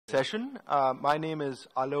Session. My name is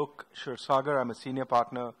Alok Kshirsagar. I'm a senior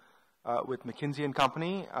partner with McKinsey and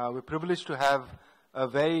Company. We're privileged to have a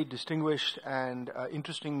very distinguished and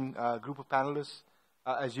interesting group of panelists,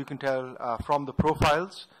 as you can tell from the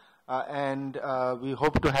profiles. And we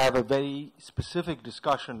hope to have a very specific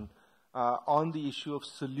discussion on the issue of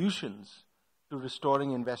solutions to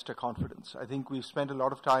restoring investor confidence. I think we've spent a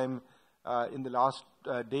lot of time in the last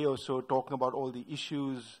day or so talking about all the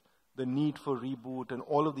issues, the need for reboot, and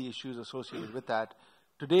all of the issues associated with that.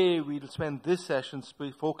 Today, we'll spend this session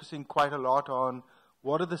focusing quite a lot on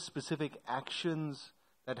what are the specific actions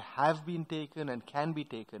that have been taken and can be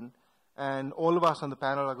taken. And all of us on the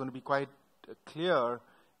panel are going to be quite clear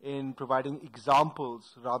in providing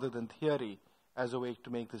examples rather than theory as a way to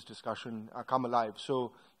make this discussion come alive.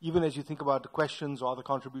 So even as you think about the questions or the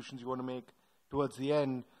contributions you want to make towards the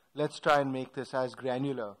end, let's try and make this as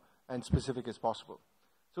granular and specific as possible.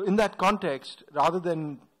 So in that context, rather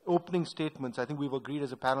than opening statements, I think we've agreed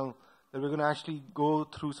as a panel that we're going to actually go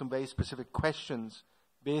through some very specific questions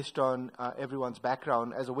based on everyone's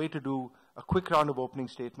background as a way to do a quick round of opening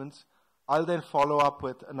statements. I'll then follow up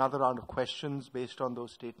with another round of questions based on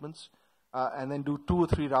those statements, and then do 2 or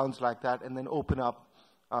 3 rounds like that, and then open up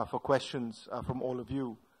for questions from all of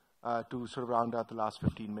you to sort of round out the last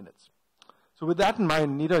 15 minutes. So with that in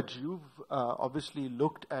mind, Neeraj, you've obviously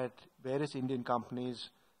looked at various Indian companies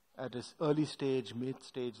at this early stage,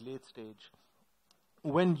 mid-stage, late stage.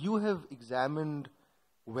 When you have examined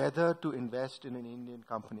whether to invest in an Indian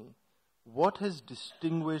company, what has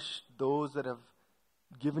distinguished those that have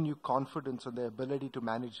given you confidence on their ability to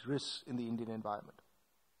manage risks in the Indian environment?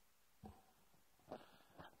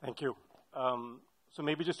 Thank you. So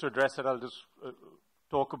maybe just to address that, I'll just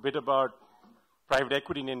talk a bit about private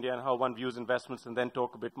equity in India and how one views investments, and then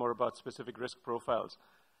talk a bit more about specific risk profiles.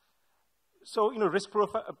 So, risk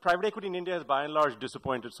profile, private equity in India has by and large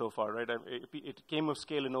disappointed so far, right? It came of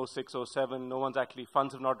scale in 06, 07. No one's actually,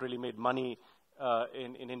 funds have not really made money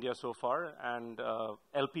in India so far. And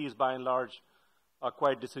LPs by and large are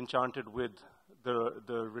quite disenchanted with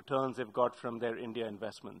the returns they've got from their India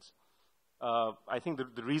investments. I think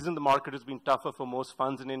the reason the market has been tougher for most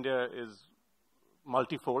funds in India is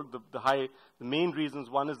multifold. The main reasons,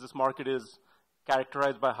 one is this market is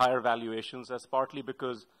characterized by higher valuations. That's partly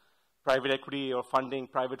because private equity or funding,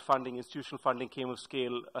 private funding, institutional funding came of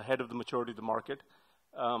scale ahead of the maturity of the market.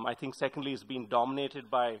 I think secondly, it's been dominated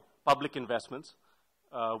by public investments,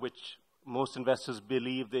 which most investors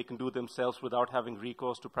believe they can do themselves without having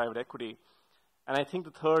recourse to private equity. And I think the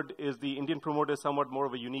third is the Indian promoter is somewhat more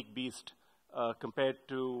of a unique beast compared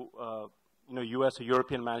to US or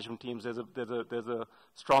European management teams. There's a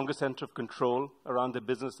stronger sense of control around the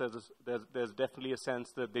business. There's definitely a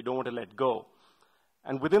sense that they don't want to let go.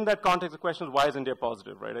 And within that context, the question is, why is India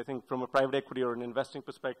positive, right? I think from a private equity or an investing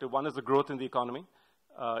perspective, one is the growth in the economy.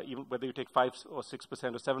 Even whether you take 5 or 6%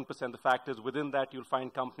 or 7%, the fact is within that you'll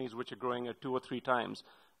find companies which are growing at 2 or 3 times.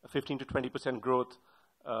 A 15 to 20% growth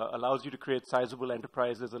allows you to create sizable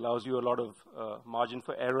enterprises, allows you a lot of margin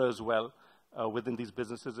for error as well within these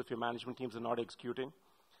businesses if your management teams are not executing.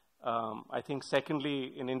 I think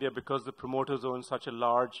secondly, in India, because the promoters own such a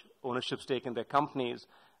large ownership stake in their companies,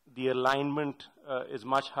 the alignment is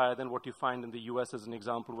much higher than what you find in the US as an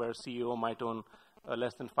example, where a CEO might own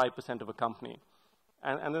less than 5% of a company.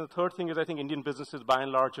 And then the third thing is I think Indian businesses by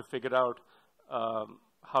and large have figured out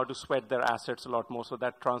how to sweat their assets a lot more. So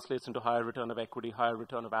that translates into higher return of equity, higher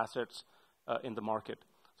return of assets in the market.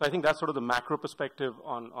 So I think that's sort of the macro perspective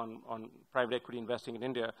on private equity investing in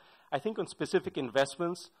India. I think on specific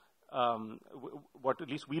investments, what at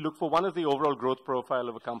least we look for, one is the overall growth profile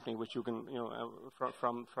of a company, which you can,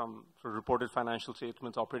 from reported financial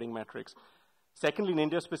statements, operating metrics. Secondly, in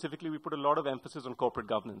India specifically, we put a lot of emphasis on corporate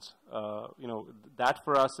governance. That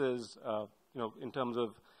for us is, in terms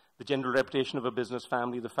of the general reputation of a business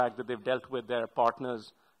family, the fact that they've dealt with their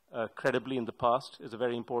partners credibly in the past is a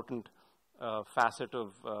very important facet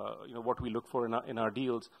of, what we look for in our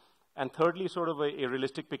deals. And thirdly, sort of a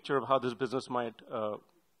realistic picture of how this business might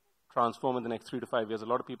transform in the next 3 to 5 years. A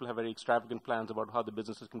lot of people have very extravagant plans about how the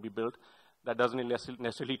businesses can be built. That doesn't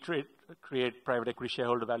necessarily create private equity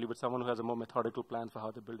shareholder value, but someone who has a more methodical plan for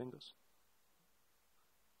how they're building this.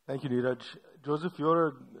 Thank you, Neeraj. Joseph, you're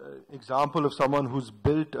an example of someone who's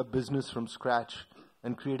built a business from scratch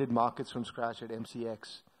and created markets from scratch at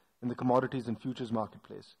MCX in the commodities and futures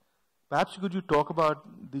marketplace. Perhaps could you talk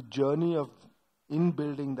about the journey in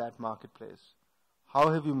building that marketplace?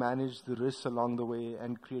 How have you managed the risks along the way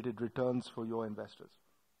and created returns for your investors?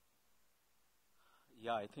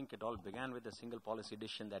 Yeah, I think it all began with a single policy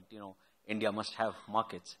decision that, India must have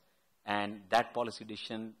markets. And that policy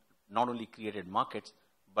decision not only created markets,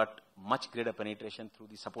 but much greater penetration through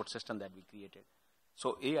the support system that we created.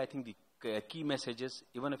 So I think the key message is,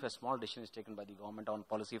 even if a small decision is taken by the government on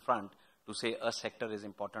policy front to say a sector is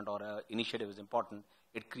important or an initiative is important,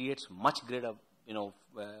 it creates much greater,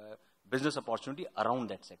 business opportunity around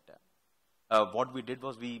that sector. What we did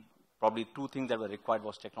was, probably two things that were required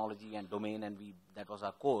was technology and domain, and that was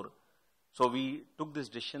our core. So we took this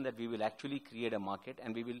decision that we will actually create a market,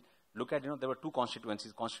 and we will look at, there were two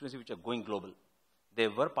constituencies which are going global. They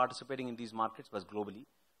were participating in these markets, but globally.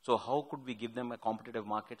 So how could we give them a competitive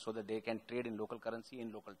market so that they can trade in local currency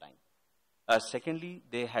in local time? Secondly,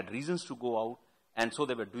 they had reasons to go out, and so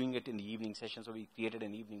they were doing it in the evening session, so we created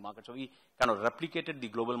an evening market. So we kind of replicated the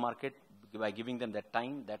global market by giving them that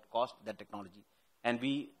time, that cost, that technology. And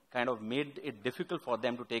we kind of made it difficult for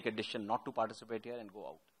them to take a decision not to participate here and go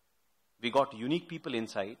out. We got unique people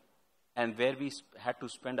inside, and where we had to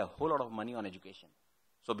spend a whole lot of money on education.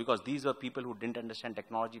 So because these were people who didn't understand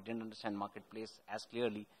technology, didn't understand marketplace as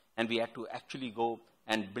clearly, and we had to actually go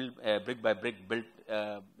and build, brick by brick, build,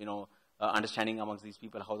 understanding amongst these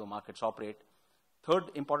people how the markets operate.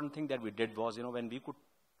 Third important thing that we did was, when we could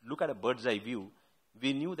look at a bird's eye view,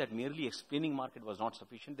 we knew that merely explaining market was not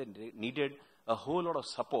sufficient. They needed a whole lot of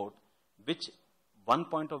support, which one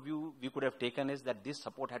point of view we could have taken is that this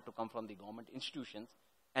support had to come from the government institutions,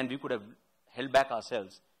 and we could have held back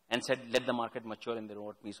ourselves and said, let the market mature in their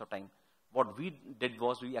own piece of time. What we did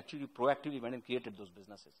was, we actually proactively went and created those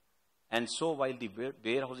businesses. And so while the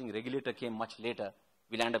warehousing regulator came much later,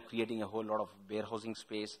 we'll end up creating a whole lot of warehousing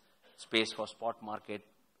space for spot market,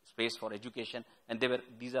 space for education, and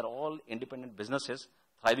these are all independent businesses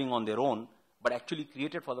thriving on their own, but actually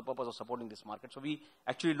created for the purpose of supporting this market. So we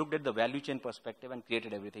actually looked at the value chain perspective and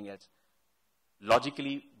created everything else.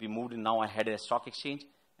 Logically, we moved now ahead a stock exchange,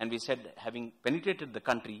 and we said, having penetrated the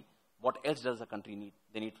country, what else does the country need?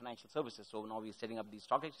 They need financial services. So now we're setting up the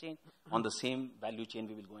stock exchange. On the same value chain,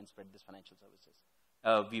 we will go and spread this financial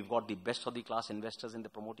services. We've got the best of the class investors in the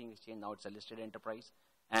promoting exchange. Now it's a listed enterprise.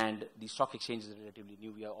 And the stock exchange is relatively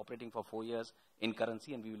new. We are operating for 4 years in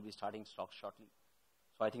currency, and we will be starting stocks shortly.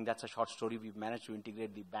 So I think that's a short story. We've managed to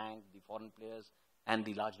integrate the bank, the foreign players, and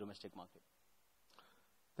the large domestic market.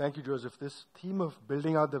 Thank you, Joseph. This theme of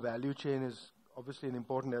building out the value chain is obviously an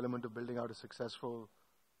important element of building out a successful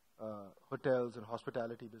hotels and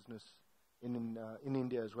hospitality business in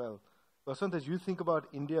India as well. Vasant, as you think about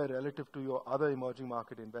India relative to your other emerging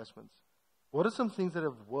market investments, what are some things that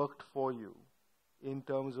have worked for you in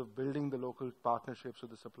terms of building the local partnerships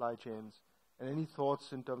with the supply chains, and any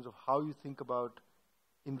thoughts in terms of how you think about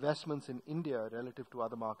investments in India relative to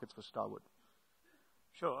other markets for Starwood?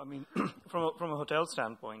 Sure. I mean, from a hotel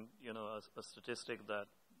standpoint, a statistic that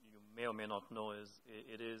you may or may not know is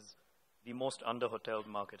it is the most under-hoteled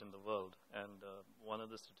market in the world. And one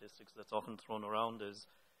of the statistics that's often thrown around is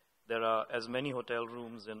there are as many hotel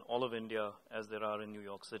rooms in all of India as there are in New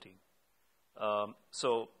York City.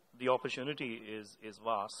 So the opportunity is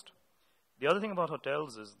vast. The other thing about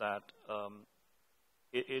hotels is that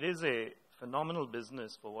it is a phenomenal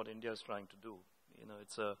business for what India is trying to do.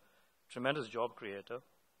 It's a tremendous job creator,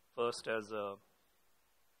 first as a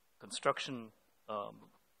construction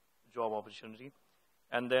job opportunity,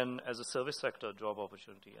 and then as a service sector job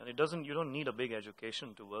opportunity. And you don't need a big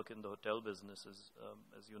education to work in the hotel business.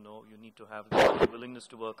 As you know, you need to have the willingness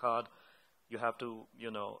to work hard. You have to,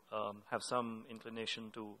 have some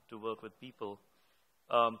inclination to work with people.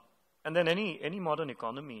 And then any modern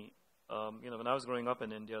economy, when I was growing up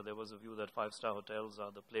in India, there was a view that 5-star hotels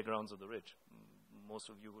are the playgrounds of the rich. Most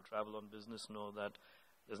of you who travel on business know that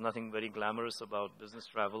there's nothing very glamorous about business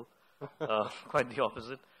travel, quite the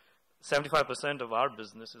opposite. 75% of our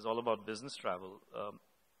business is all about business travel.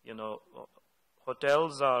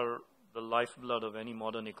 Hotels are the lifeblood of any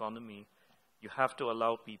modern economy. You have to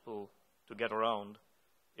allow people to get around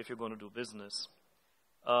if you're going to do business.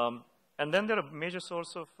 And then they're a major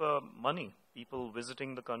source of money. People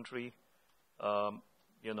visiting the country,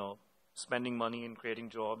 spending money and creating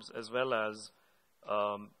jobs, as well as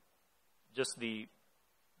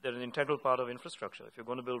they're an integral part of infrastructure. If you're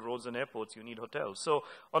going to build roads and airports, you need hotels. So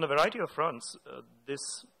on a variety of fronts, this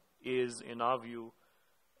is, in our view,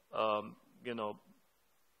 the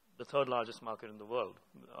third largest market in the world.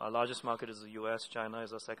 Our largest market is the US. China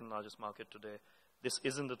is our second largest market today. This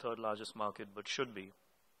isn't the third largest market, but should be.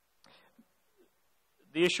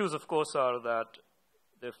 The issues, of course, are that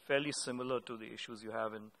they're fairly similar to the issues you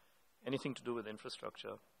have in anything to do with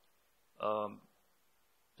infrastructure.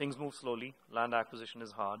 Things move slowly. Land acquisition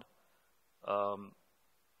is hard.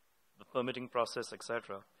 The permitting process,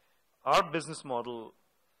 etc. Our business model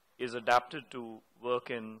is adapted to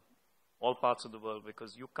work in all parts of the world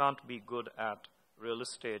because you can't be good at real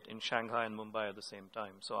estate in Shanghai and Mumbai at the same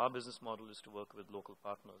time. So our business model is to work with local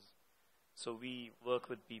partners. So we work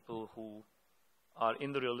with people who are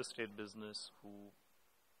in the real estate business, who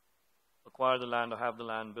acquire the land or have the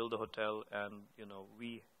land, build a hotel, and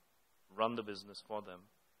we run the business for them.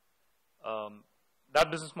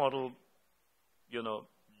 That business model,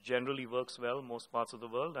 generally works well in most parts of the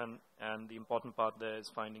world, and the important part there is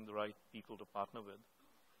finding the right people to partner with.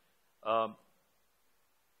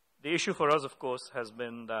 The issue for us, of course, has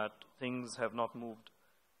been that things have not moved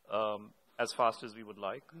as fast as we would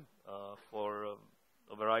like for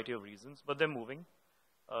a variety of reasons, but they're moving.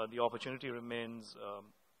 The opportunity remains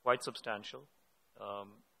quite substantial.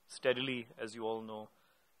 Steadily, as you all know,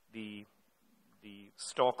 the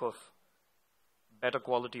stock of better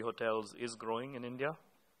quality hotels is growing in India.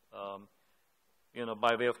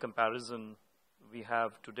 By way of comparison, we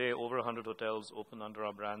have today over 100 hotels open under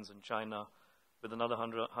our brands in China, with another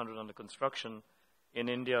 100 under construction. In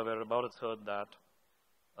India, we're about a third that,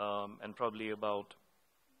 and probably about,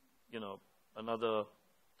 another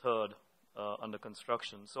third under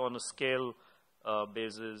construction. So on a scale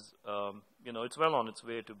basis, it's well on its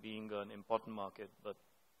way to being an important market, but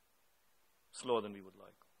slower than we would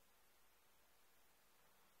like.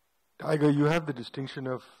 Tiger, you have the distinction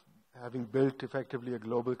of having built effectively a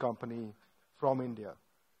global company from India.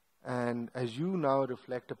 And as you now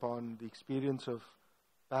reflect upon the experience of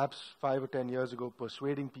perhaps 5 or 10 years ago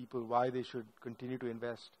persuading people why they should continue to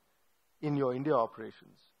invest in your India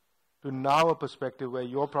operations, to now a perspective where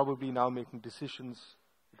you're probably now making decisions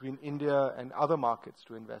between India and other markets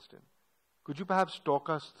to invest in, could you perhaps talk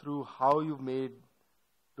us through how you've made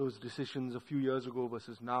those decisions a few years ago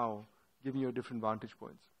versus now, giving you different vantage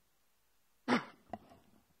points?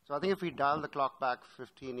 So I think if we dial the clock back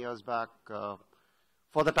 15 years back,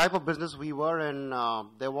 for the type of business we were in,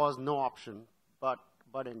 there was no option but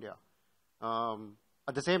India.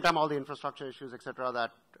 At the same time, all the infrastructure issues, etc.,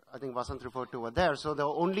 that I think Vasant referred to were there. So the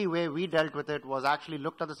only way we dealt with it was actually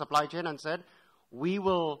looked at the supply chain and said, we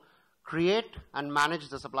will create and manage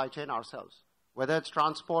the supply chain ourselves. Whether it's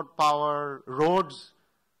transport, power, roads,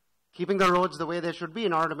 keeping the roads the way they should be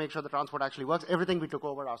in order to make sure the transport actually works, everything we took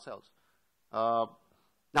over ourselves.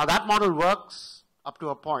 Now that model works up to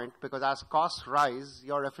a point, because as costs rise,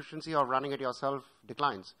 your efficiency of running it yourself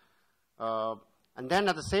declines. And then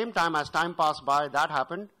at the same time, as time passed by, that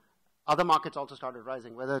happened. Other markets also started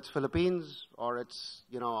rising, whether it's Philippines or it's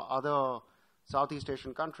other Southeast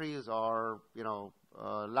Asian countries or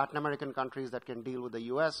Latin American countries that can deal with the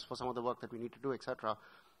US for some of the work that we need to do, etc.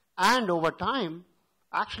 And over time,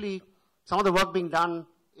 actually, some of the work being done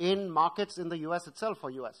in markets in the US itself for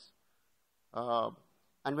US.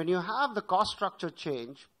 And when you have the cost structure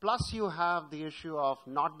change, plus you have the issue of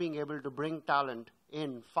not being able to bring talent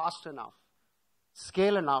in fast enough,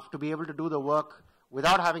 scale enough to be able to do the work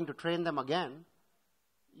without having to train them again,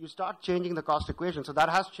 you start changing the cost equation. So that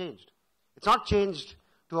has changed. It's not changed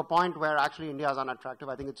to a point where actually India is unattractive.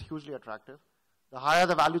 I think it's hugely attractive. The higher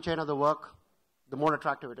the value chain of the work, the more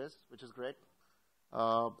attractive it is, which is great.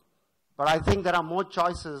 But I think there are more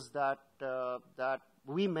choices that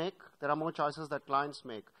we make. There are more choices that clients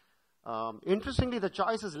make. Interestingly, the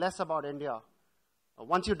choice is less about India.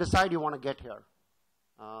 Once you decide you want to get here,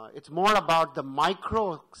 it's more about the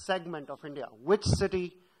micro segment of India. Which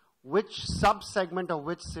city, which sub-segment of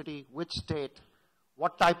which city, which state,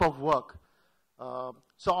 what type of work.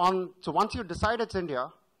 So once you decide it's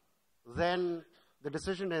India, then the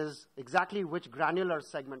decision is exactly which granular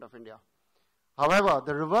segment of India. However,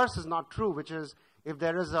 the reverse is not true, which is if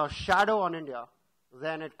there is a shadow on India,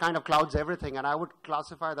 then it kind of clouds everything. And I would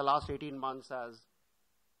classify the last 18 months as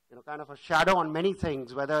kind of a shadow on many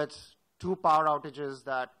things, whether it's 2 power outages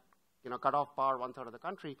that cut off power 1/3 of the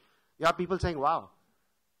country. You have people saying, wow,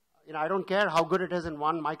 I don't care how good it is in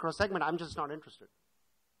one micro segment, I'm just not interested.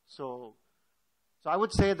 So I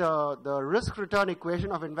would say the risk-return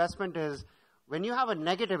equation of investment is when you have a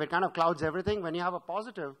negative, it kind of clouds everything. When you have a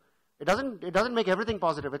positive, it doesn't make everything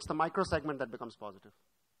positive. It's the micro segment that becomes positive.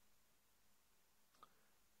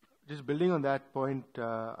 Just building on that point,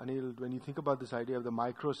 Anil, when you think about this idea of the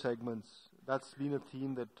micro segments, that's been a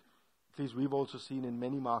theme that at least we've also seen in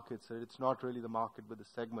many markets, that it's not really the market but the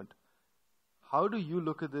segment. How do you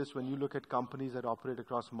look at this when you look at companies that operate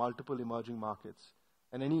across multiple emerging markets?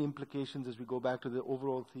 And any implications as we go back to the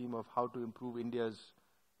overall theme of how to improve India's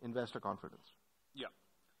investor confidence? Yeah.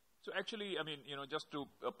 So actually, I mean, just to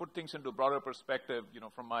put things into broader perspective,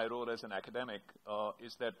 from my role as an academic,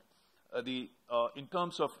 is that in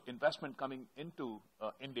terms of investment coming into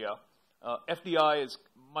India, FDI is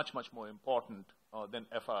much, much more important than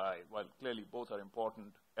FII. While clearly both are important,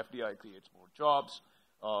 FDI creates more jobs,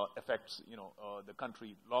 affects, the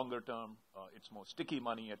country longer term. It's more sticky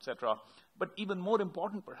money, etc. But even more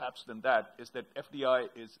important, perhaps, than that is that FDI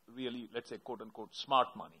is really, let's say, quote-unquote,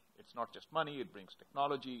 smart money. It's not just money. It brings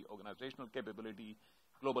technology, organizational capability,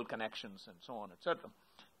 global connections, and so on, etc.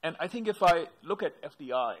 And I think if I look at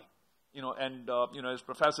FDI, as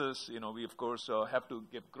professors, we of course have to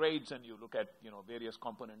give grades, and you look at, various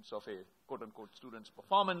components of a quote-unquote student's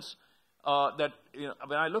performance.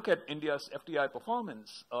 When I look at India's FDI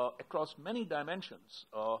performance across many dimensions,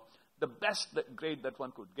 the best grade that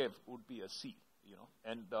one could give would be a C.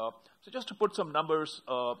 And so just to put some numbers,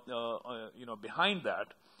 behind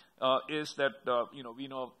that, is that we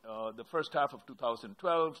know the first half of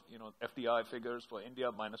 2012, FDI figures for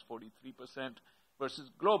India minus 43%.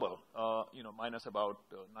 Versus global, minus about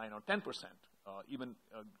 9 or 10%. Even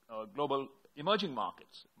global emerging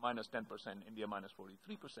markets, minus 10%, India minus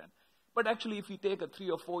 43%. But actually, if we take a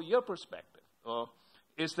 3 or 4 year perspective,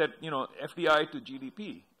 is that, FDI to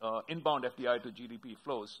GDP, inbound FDI to GDP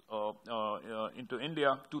flows into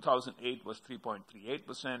India, 2008 was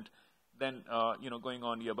 3.38%. Then, going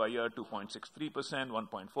on year by year, 2.63%,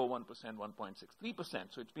 1.41%,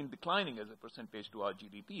 1.63%. So it's been declining as a percentage to our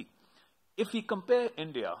GDP. If we compare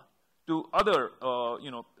India to other,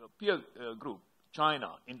 peer group,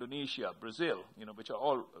 China, Indonesia, Brazil, which are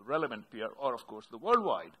all relevant peer, or of course the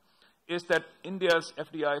worldwide, is that India's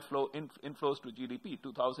FDI inflows to GDP,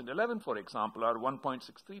 2011, for example, are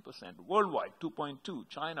 1.63%, worldwide 2.2,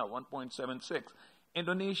 China 1.76,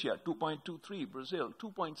 Indonesia 2.23, Brazil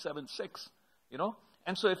 2.76,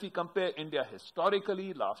 And so if we compare India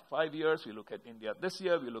historically, last 5 years, we look at India this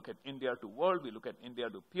year, we look at India to world, we look at India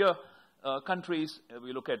to peer countries,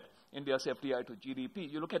 we look at India's FDI to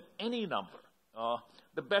GDP, you look at any number,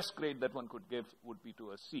 the best grade that one could give would be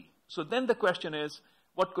to a C. So then the question is,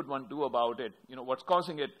 what could one do about it? What's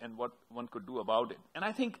causing it and what one could do about it? And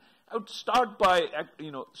I think I would start by,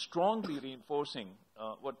 strongly reinforcing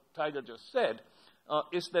what Tiger just said,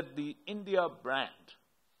 is that the India brand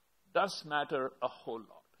does matter a whole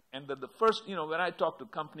lot. And that the first, when I talk to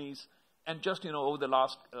companies, and just, over the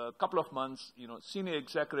last couple of months, senior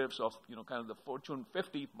executives of, kind of the Fortune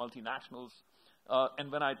 50 multinationals,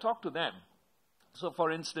 and when I talk to them, so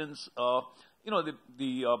for instance, the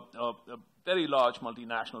very large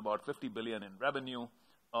multinational, about 50 billion in revenue,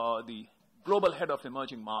 the global head of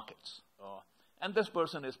emerging markets, and this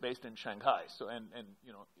person is based in Shanghai. So,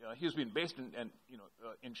 he's been based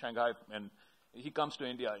in Shanghai, and he comes to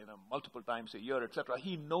India, multiple times a year, etc.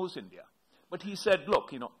 He knows India. But he said,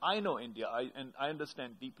 look, I know India, and I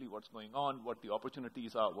understand deeply what's going on, what the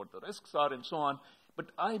opportunities are, what the risks are, and so on. But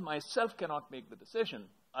I myself cannot make the decision.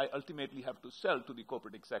 I ultimately have to sell to the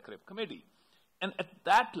corporate executive committee. And at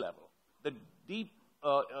that level, the deep,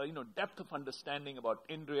 depth of understanding about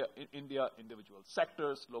India, individual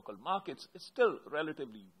sectors, local markets, is still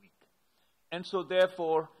relatively weak. And so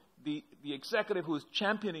therefore, the executive who is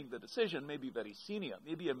championing the decision may be very senior,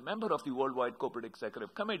 may be a member of the Worldwide Corporate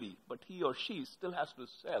Executive Committee, but he or she still has to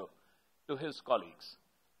sell to his colleagues.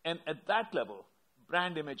 And at that level,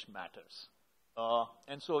 brand image matters.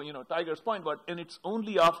 And so, Tiger's point, and it's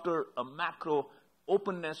only after a macro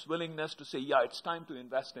openness, willingness to say, yeah, it's time to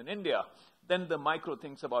invest in India, then the micro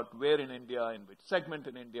things about where in India, in which segment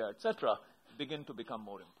in India, etc., begin to become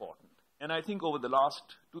more important. And I think over the last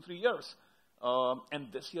 2-3 years,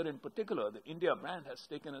 and this year in particular, the India brand has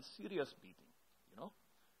taken a serious beating,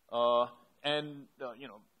 and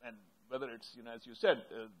whether it's, as you said,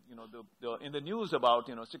 in the news about,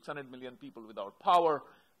 600 million people without power,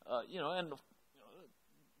 and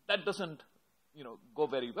that doesn't, go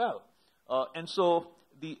very well. And so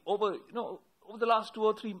over the last 2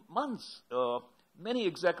 or 3 months, many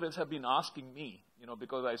executives have been asking me,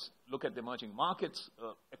 because I look at the emerging markets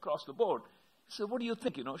across the board. So what do you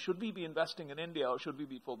think? Should we be investing in India, or should we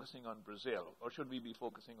be focusing on Brazil, or should we be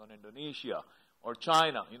focusing on Indonesia or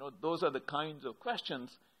China? Those are the kinds of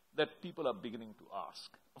questions that people are beginning to ask.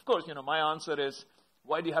 Of course, my answer is,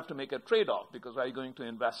 why do you have to make a trade-off? Because are you going to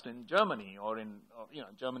invest in Germany, or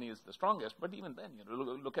Germany is the strongest, but even then,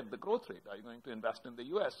 look at the growth rate. Are you going to invest in the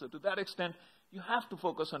US? So to that extent, you have to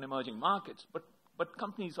focus on emerging markets, but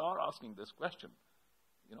companies are asking this question,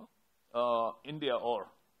 India or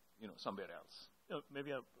somewhere else.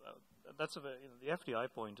 Maybe that's the FDI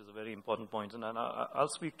point is a very important point, and I'll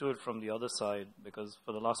speak to it from the other side, because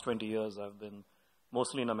for the last 20 years I've been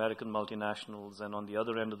mostly in American multinationals and on the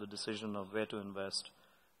other end of the decision of where to invest.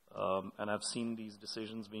 And I've seen these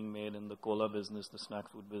decisions being made in the cola business, the snack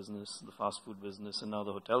food business, the fast food business, and now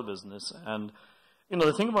the hotel business. And,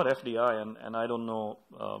 the thing about FDI, and I don't know,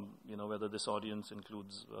 whether this audience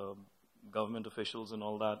includes government officials and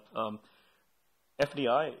all that,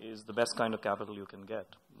 FDI is the best kind of capital you can get.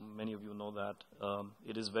 Many of you know that.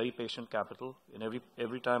 It is very patient capital. And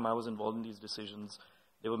every time I was involved in these decisions,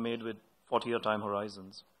 they were made with 40-year time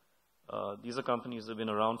horizons. These are companies that have been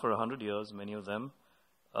around for 100 years, many of them.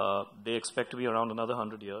 They expect to be around another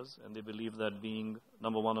 100 years, and they believe that being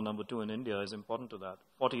number one or number two in India is important to that.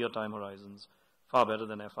 40-year time horizons, far better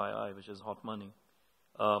than FII, which is hot money.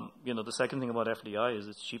 The second thing about FDI is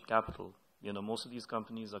it's cheap capital. Most of these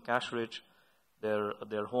companies are cash rich.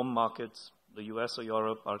 Their home markets, the US or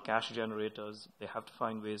Europe, are cash generators. They have to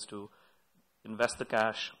find ways to invest the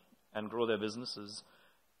cash and grow their businesses.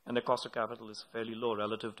 And their cost of capital is fairly low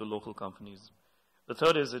relative to local companies. The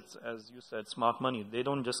third is, it's, as you said, smart money. They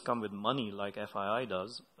don't just come with money like FII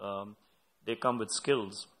does. They come with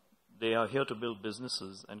skills. They are here to build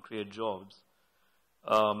businesses and create jobs.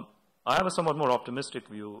 I have a somewhat more optimistic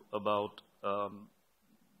view about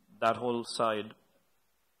that whole side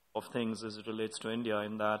of things as it relates to India,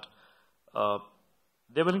 in that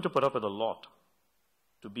they're willing to put up with a lot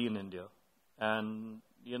to be in India. And,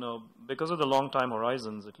 because of the long time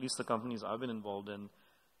horizons, at least the companies I've been involved in,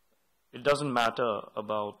 it doesn't matter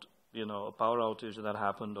about, a power outage that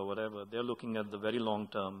happened or whatever. They're looking at the very long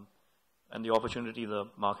term and the opportunity the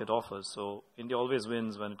market offers. So India always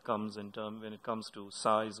wins when it comes to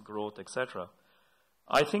size, growth, etc.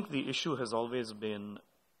 I think the issue has always been,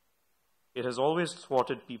 it has always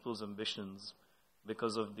thwarted people's ambitions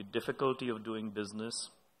because of the difficulty of doing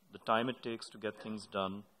business, the time it takes to get things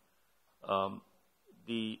done,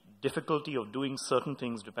 the difficulty of doing certain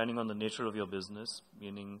things depending on the nature of your business,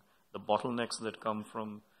 meaning the bottlenecks that come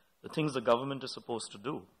from the things the government is supposed to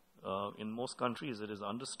do. In most countries, it is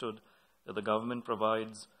understood that the government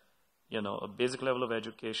provides, a basic level of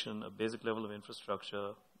education, a basic level of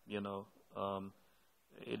infrastructure.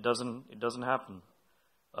 It doesn't happen.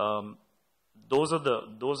 Those are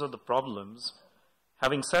the problems.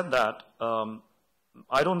 Having said that,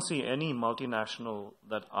 I don't see any multinational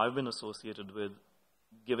that I've been associated with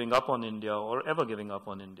giving up on India or ever giving up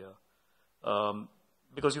on India,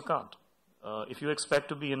 because you can't. If you expect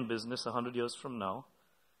to be in business 100 years from now,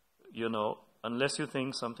 unless you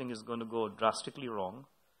think something is going to go drastically wrong,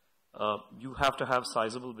 you have to have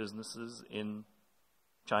sizable businesses in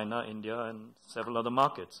China, India, and several other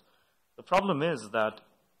markets. The problem is that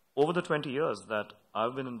over the 20 years that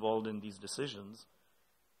I've been involved in these decisions,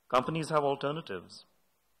 companies have alternatives.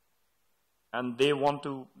 And they want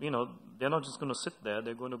to, they're not just going to sit there,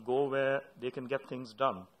 they're going to go where they can get things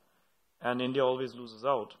done. And India always loses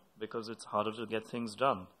out because it's harder to get things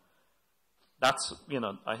done. That's,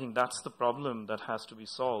 I think that's the problem that has to be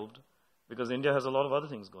solved, because India has a lot of other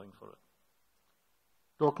things going for it.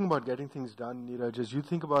 Talking about getting things done, Neeraj, as you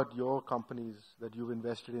think about your companies that you've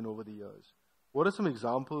invested in over the years, what are some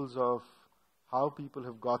examples of how people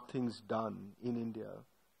have got things done in India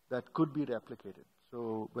that could be replicated?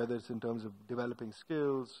 So whether it's in terms of developing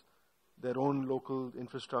skills, their own local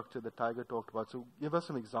infrastructure that Tiger talked about. So give us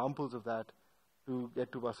some examples of that to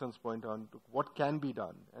get to Vasant's point on what can be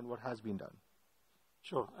done and what has been done.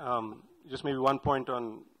 Sure. Just maybe one point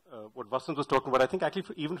on what Vasant was talking about. I think actually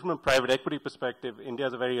even from a private equity perspective, India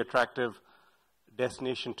is a very attractive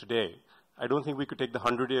destination today. I don't think we could take the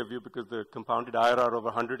 100-year view because the compounded IRR over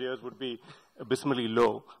 100 years would be abysmally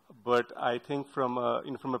low. But I think from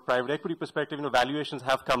a private equity perspective, valuations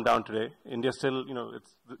have come down today. India still,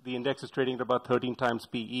 the index is trading at about 13 times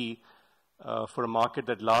PE for a market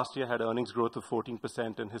that last year had earnings growth of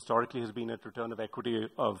 14% and historically has been at return of equity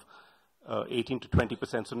of 18 to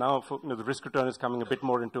 20%. So now, the risk return is coming a bit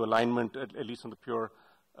more into alignment, at least on the pure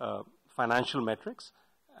financial metrics.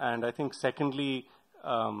 And I think secondly,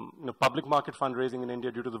 public market fundraising in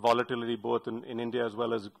India, due to the volatility both in India as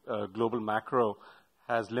well as global macro,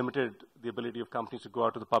 has limited the ability of companies to go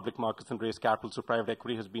out to the public markets and raise capital. So private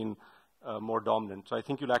equity has been more dominant. So I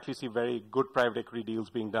think you'll actually see very good private equity deals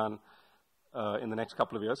being done in the next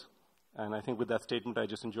couple of years. And I think with that statement, I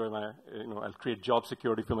just enjoy my, I'll create job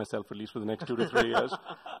security for myself at least for the next 2 to 3 years.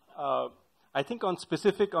 I think with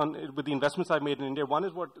the investments I've made in India, one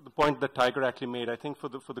is the point that Tiger actually made. I think for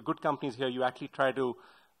the good companies here, you actually try to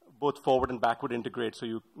both forward and backward integrate,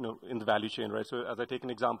 so in the value chain, right? So as I take an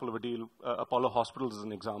example of a deal, Apollo Hospitals is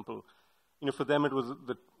an example. For them it was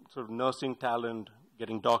the sort of nursing talent,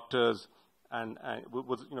 getting doctors, and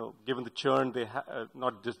was given the churn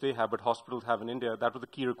not just they have, but hospitals have in India, that was the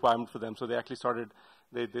key requirement for them. So they actually started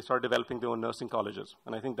developing their own nursing colleges.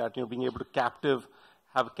 And I think that being able to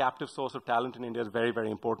have a captive source of talent in India is very,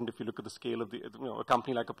 very important. If you look at the scale of a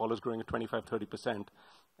company like Apollo is growing at 25-30%,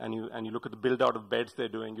 and you look at the build out of beds they're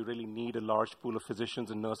doing, you really need a large pool of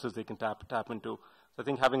physicians and nurses they can tap into. So I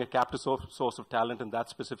think having a captive source of talent in that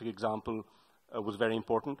specific example was very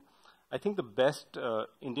important. I think the best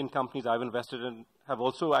Indian companies I've invested in have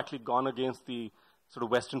also actually gone against the sort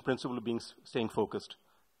of Western principle of staying focused.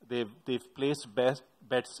 They've placed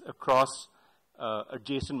bets across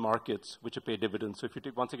adjacent markets which pay dividends. So if you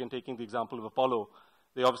take, once again, taking the example of Apollo,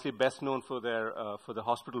 they're obviously best known for their for the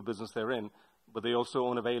hospital business they're in, but they also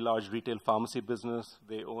own a very large retail pharmacy business.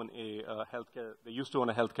 They own a healthcare. They used to own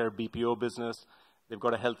a healthcare BPO business. They've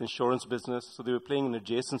got a health insurance business. So they were playing in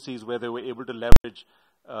adjacencies where they were able to leverage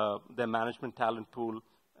their management talent pool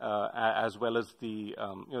as well as the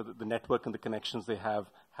the network and the connections they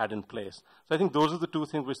had in place. So I think those are the two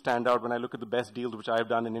things which stand out when I look at the best deals which I've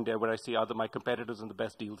done in India, where I see my competitors and the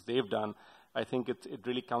best deals they've done. I think it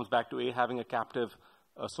really comes back to having a captive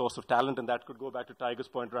source of talent, and that could go back to Tiger's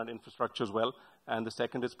point around infrastructure as well. And the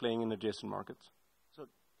second is playing in adjacent markets. So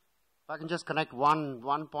if I can just connect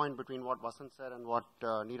one point between what Vasant said and what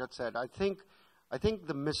Neeraj said, I think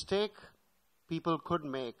the mistake people could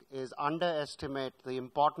make is underestimate the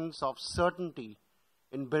importance of certainty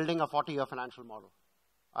in building a 40-year financial model.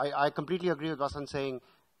 I completely agree with Vasant saying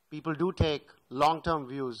people do take long-term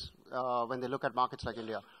views when they look at markets like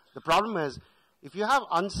India. The problem is, if you have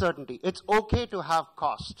uncertainty, it's okay to have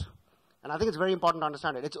cost. And I think it's very important to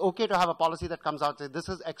understand it. It's okay to have a policy that comes out and says, this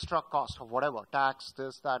is extra cost of whatever, tax,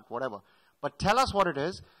 this, that, whatever. But tell us what it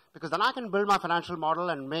is, because then I can build my financial model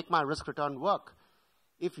and make my risk return work.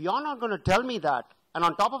 If you're not going to tell me that, and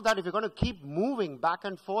on top of that, if you're going to keep moving back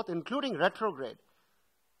and forth, including retrograde,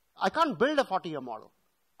 I can't build a 40-year model.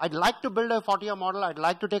 I'd like to build a 40-year model. I'd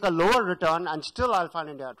like to take a lower return, and still I'll find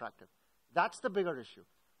India attractive. That's the bigger issue.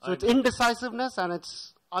 So it's indecisiveness, and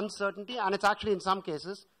it's uncertainty, and it's actually, in some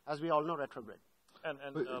cases, as we all know, retrograde.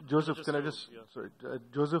 Joseph, can I just, sorry,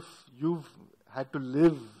 Joseph, you've had to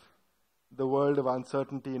live the world of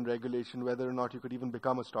uncertainty and regulation, whether or not you could even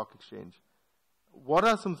become a stock exchange. What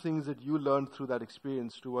are some things that you learned through that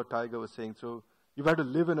experience, to what Tiger was saying? So you've had to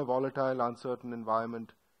live in a volatile, uncertain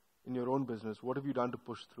environment in your own business. What have you done to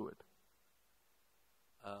push through it?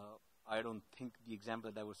 I don't think the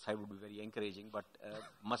example that I would cite would be very encouraging, but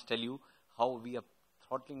must tell you how we are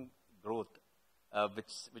throttling growth,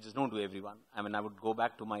 which is known to everyone. I mean, I would go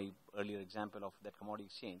back to my earlier example of that commodity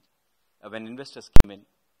exchange. When investors came in,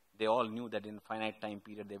 they all knew that in a finite time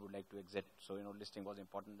period they would like to exit. So, listing was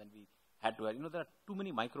important. Then we had to, there are too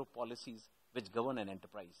many micro policies which govern an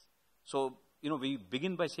enterprise. So, we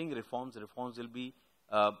begin by saying reforms. Reforms will be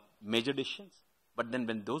major decisions. But then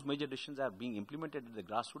when those major decisions are being implemented at the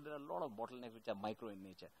grassroots, there are a lot of bottlenecks which are micro in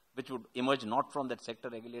nature, which would emerge not from that sector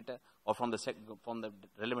regulator or from the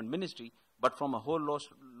relevant ministry, but from a whole lot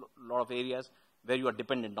of areas where you are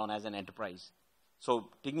dependent on as an enterprise. So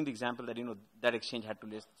taking the example that, that exchange had to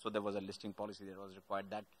list, so there was a listing policy that was required.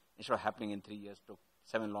 That instead of happening in 3 years, took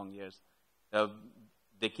 7 long years.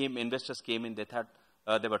 Investors came in, they thought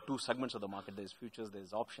there were 2 segments of the market. There's futures,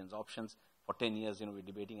 there's options. Options for 10 years, we're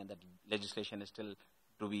debating, and that legislation is still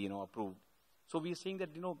to be, approved. So we are saying that,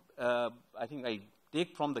 I think I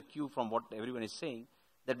take from the cue from what everyone is saying,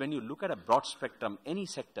 that when you look at a broad spectrum, any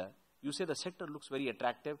sector, you say the sector looks very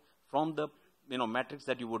attractive from the, metrics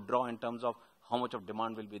that you would draw in terms of how much of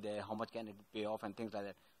demand will be there, how much can it pay off, and things like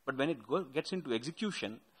that. But when it gets into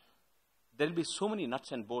execution, there will be so many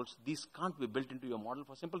nuts and bolts. These can't be built into your model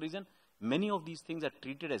for a simple reason. Many of these things are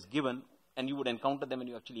treated as given, and you would encounter them when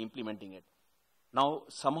you're actually implementing it. Now,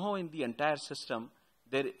 somehow in the entire system,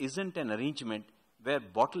 there isn't an arrangement where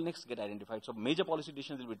bottlenecks get identified. So major policy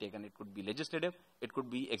decisions will be taken. It could be legislative, it could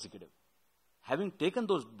be executive. Having taken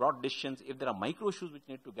those broad decisions, if there are micro issues which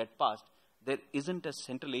need to get passed, there isn't a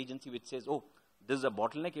central agency which says, oh, this is a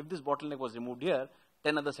bottleneck. If this bottleneck was removed here,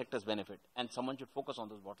 10 other sectors benefit, and someone should focus on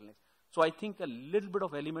those bottlenecks. So I think a little bit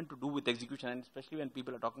of element to do with execution, and especially when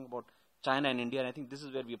people are talking about China and India, and I think this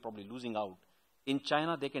is where we are probably losing out. In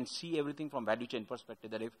China, they can see everything from value chain perspective,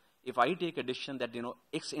 that if I take a decision that,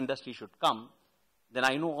 X industry should come, then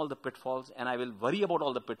I know all the pitfalls, and I will worry about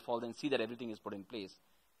all the pitfalls and see that everything is put in place.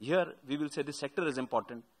 Here, we will say this sector is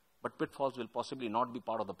important, but pitfalls will possibly not be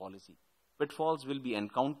part of the policy. Pitfalls will be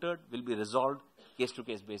encountered, will be resolved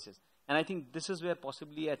case-to-case basis. And I think this is where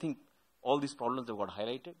possibly, all these problems have got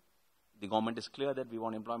highlighted. The government is clear that we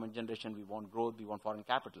want employment generation, we want growth, we want foreign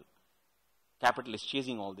capital. Capital is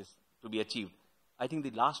chasing all this to be achieved. I think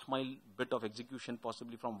the last mile bit of execution,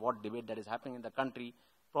 possibly from what debate that is happening in the country,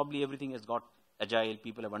 probably everything has got agile.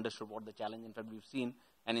 People have understood what the challenge. In fact, we've seen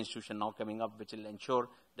an institution now coming up which will ensure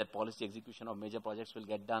that policy execution of major projects will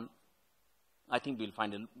get done. I think we'll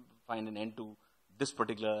find an end to this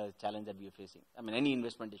particular challenge that we are facing. Any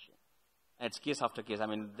investment issue. And it's case after case.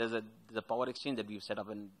 There's a power exchange that we've set up,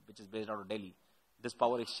 which is based out of Delhi. This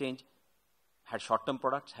power exchange had short-term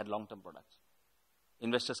products, had long-term products.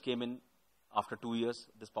 investors came in after 2 years.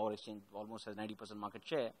 This power exchange almost has 90% market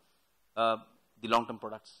share. The long-term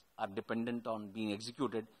products are dependent on being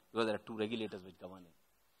executed because there are 2 regulators which govern it.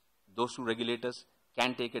 Those 2 regulators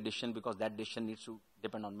can take a decision because that decision needs to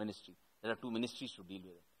depend on ministry. There are 2 ministries to deal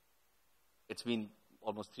with it. It's been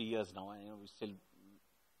almost 3 years now, and we're still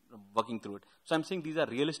working through it. So I'm saying these are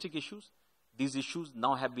realistic issues. These issues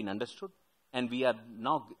now have been understood, and we are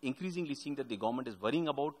now increasingly seeing that the government is worrying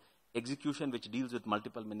about execution which deals with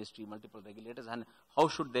multiple ministry, multiple regulators, and how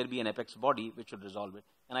should there be an apex body which should resolve it.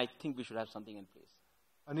 And I think we should have something in place.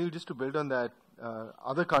 Anil, just to build on that,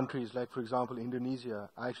 other countries, like, for example, Indonesia,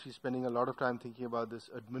 are actually spending a lot of time thinking about this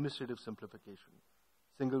administrative simplification,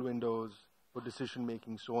 single windows for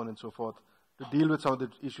decision-making, so on and so forth, to deal with some of the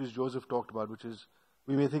issues Joseph talked about, which is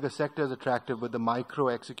we may think a sector is attractive, but the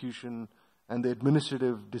micro-execution and the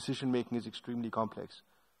administrative decision-making is extremely complex.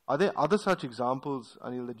 Are there other such examples,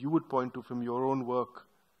 Anil, that you would point to from your own work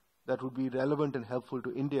that would be relevant and helpful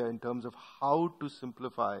to India in terms of how to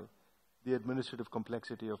simplify the administrative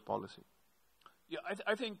complexity of policy? Yeah,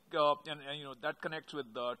 I think, and that connects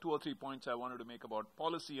with 2 or 3 points I wanted to make about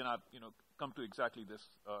policy, and I've, come to exactly this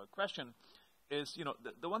question, is,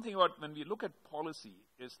 the one thing about when we look at policy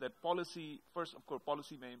is that policy, first, of course,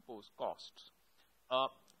 policy may impose costs.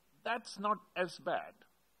 That's not as bad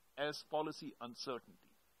as policy uncertainty,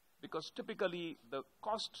 because typically the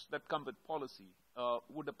costs that come with policy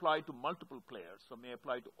would apply to multiple players, so may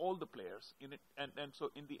apply to all the players in it, and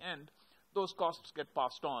so in the end, those costs get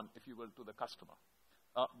passed on, if you will, to the customer.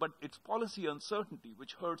 But it's policy uncertainty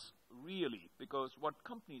which hurts really, because what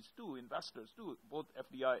companies do, investors do, both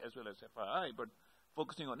FDI as well as FII, but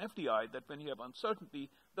focusing on FDI, that when you have uncertainty,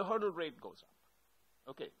 the hurdle rate goes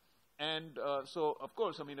up. Okay. And so, of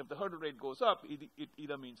course, if the hurdle rate goes up, it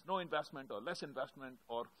either means no investment or less investment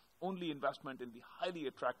or only investment in the highly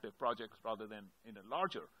attractive projects rather than in a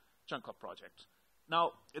larger chunk of projects.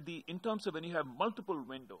 Now, in terms of when you have multiple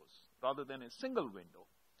windows rather than a single window,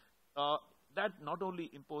 that not only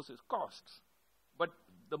imposes costs, but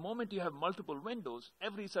the moment you have multiple windows,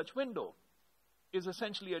 every such window is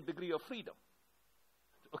essentially a degree of freedom,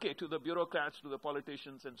 okay, to the bureaucrats, to the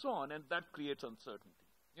politicians, and so on, and that creates uncertainty.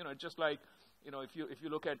 Just like, if you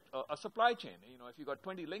look at a supply chain, if you got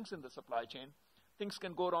 20 links in the supply chain, things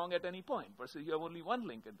can go wrong at any point, versus you have only 1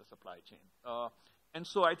 link in the supply chain. And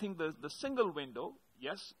so I think the single window,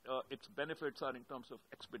 yes, its benefits are in terms of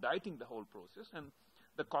expediting the whole process and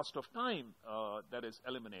the cost of time that is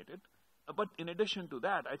eliminated. But in addition to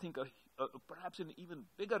that, I think perhaps an even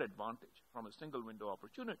bigger advantage from a single window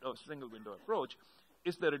opportunity or single window approach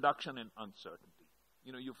is the reduction in uncertainty.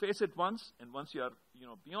 You face it once, and once you are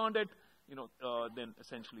beyond it, then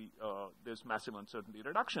essentially there's massive uncertainty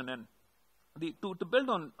reduction. And to build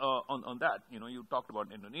on that, you talked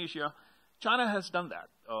about Indonesia. China has done that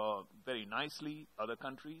very nicely. Other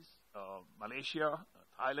countries, Malaysia,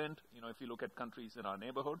 Thailand, if you look at countries in our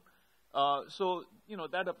neighborhood. So,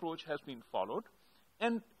 that approach has been followed.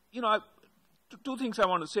 And, 2 things I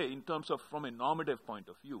want to say in terms of from a normative point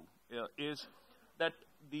of view is that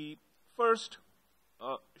the first,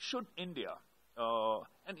 should India,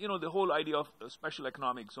 and, the whole idea of special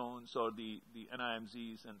economic zones or the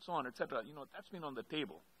NIMZs and so on, etc., that's been on the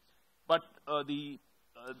table. But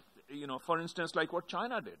for instance, like what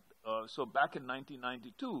China did. So back in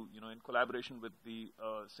 1992, in collaboration with the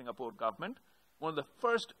Singapore government, one of the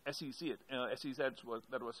first SEZs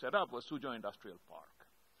that was set up was Suzhou Industrial Park.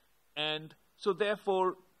 And so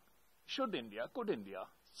therefore, could India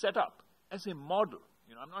set up as a model?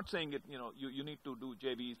 I'm not saying it, you need to do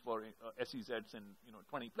JVs for SEZs in,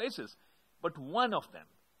 20 places, but one of them,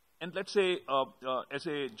 and let's say as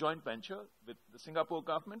a joint venture with the Singapore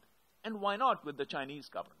government, and why not with the Chinese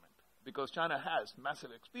government? Because China has massive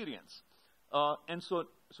experience. And so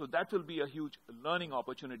that will be a huge learning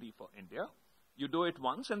opportunity for India. You do it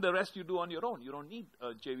once, and the rest you do on your own. You don't need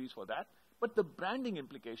JVs for that. But the branding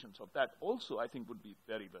implications of that also, I think, would be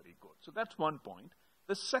very, very good. So that's one point.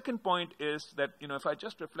 The second point is that, if I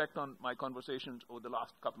just reflect on my conversations over the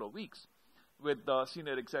last couple of weeks with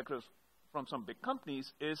senior executives from some big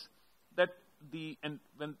companies, is that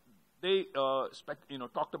when they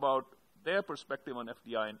talked about their perspective on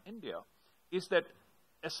FDI in India, is that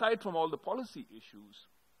aside from all the policy issues,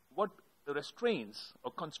 what restrains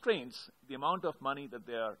or constrains the amount of money that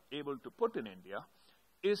they are able to put in India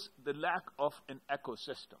is the lack of an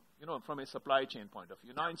ecosystem, from a supply chain point of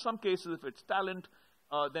view. Now, in some cases, if it's talent,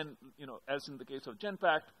 then, as in the case of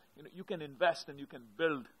Genpact, you can invest and you can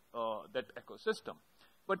build that ecosystem.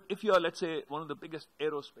 But if you are, let's say, one of the biggest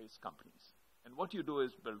aerospace companies, and what you do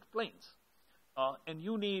is build planes, and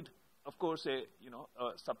you need of course,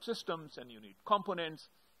 subsystems, and you need components,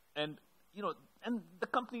 and and the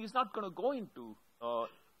company is not going to go into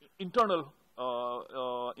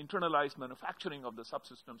internalized manufacturing of the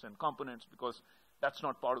subsystems and components because that's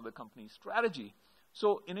not part of the company's strategy.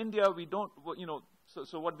 So in India, we don't,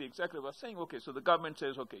 so what the executive was saying, okay, so the government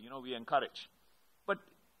says, okay, we encourage. But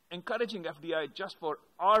encouraging FDI just for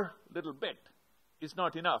our little bit is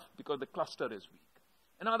not enough because the cluster is weak.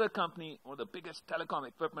 Another company, one of the biggest telecom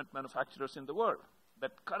equipment manufacturers in the world,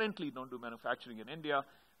 that currently don't do manufacturing in India,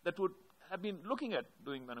 that would have been looking at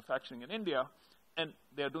doing manufacturing in India, and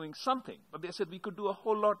they're doing something. But they said we could do a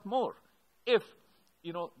whole lot more if,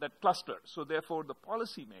 that cluster. So therefore, the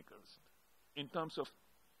policymakers, in terms of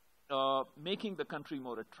making the country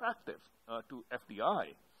more attractive to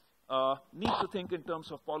FDI, need to think in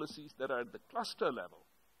terms of policies that are at the cluster level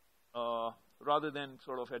rather than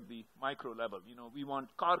sort of at the micro level. We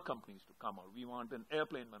want car companies to come, or we want an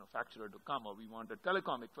airplane manufacturer to come, or we want a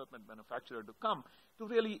telecom equipment manufacturer to come.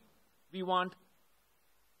 We want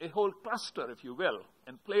a whole cluster, if you will,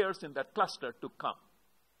 and players in that cluster to come.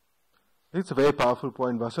 It's a very powerful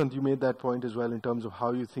point. Vasant, you made that point as well in terms of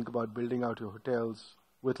how you think about building out your hotels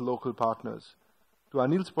with local partners. To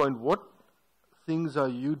Anil's point, what things are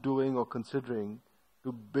you doing or considering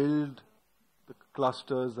to build the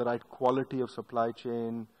clusters, the right quality of supply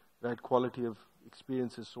chain, the right quality of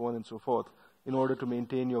experiences, so on and so forth, in order to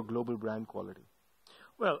maintain your global brand quality?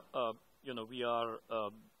 Well, we are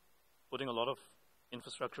putting a lot of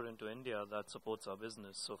infrastructure into India that supports our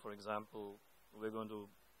business. So, for example, we're going to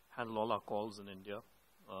handle all our calls in India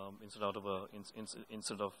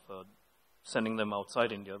instead of sending them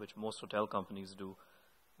outside India, which most hotel companies do.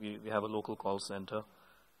 We have a local call center.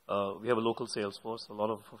 We have a local sales force. A lot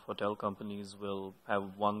of hotel companies will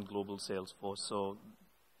have one global sales force. So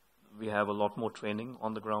we have a lot more training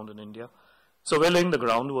on the ground in India. So we're laying the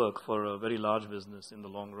groundwork for a very large business in the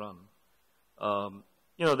long run.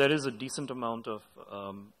 There is a decent amount of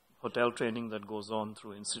hotel training that goes on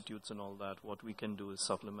through institutes and all that. What we can do is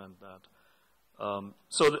supplement that.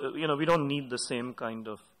 We don't need the same kind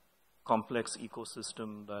of complex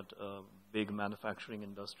ecosystem that a big manufacturing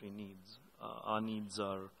industry needs. Our needs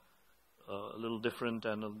are a little different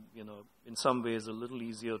and, in some ways a little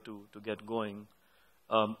easier to get going.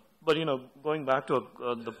 But, going back to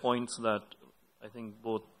the points that I think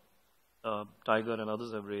both Tiger and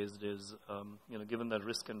others have raised is, given that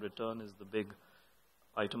risk and return is the big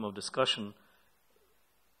item of discussion,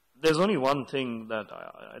 there's only one thing that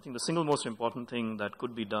I think the single most important thing that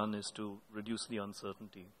could be done is to reduce the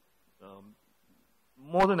uncertainty.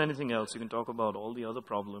 More than anything else, you can talk about all the other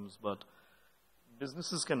problems, but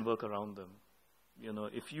businesses can work around them.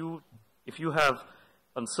 If you have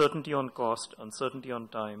uncertainty on cost, uncertainty on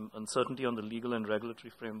time, uncertainty on the legal and regulatory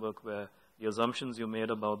framework where the assumptions you made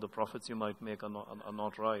about the profits you might make are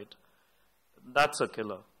not right, that's a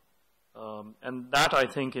killer. And that, I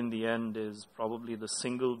think, in the end is probably the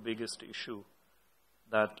single biggest issue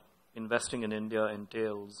that investing in India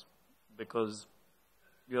entails, because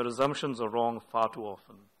your assumptions are wrong far too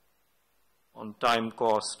often on time,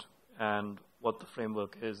 cost, and what the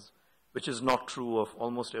framework is, which is not true of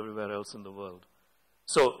almost everywhere else in the world.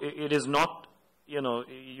 So it is not,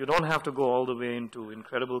 you don't have to go all the way into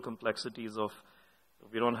incredible complexities of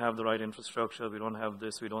we don't have the right infrastructure, we don't have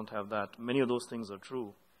this, we don't have that. Many of those things are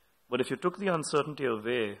true. But if you took the uncertainty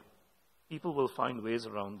away, people will find ways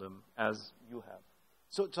around them, as you have.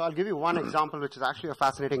 So I'll give you one example, which is actually a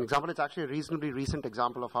fascinating example. It's actually a reasonably recent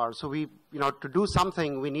example of ours. So we, to do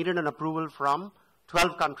something, we needed an approval from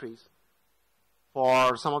 12 countries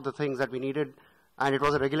for some of the things that we needed, and it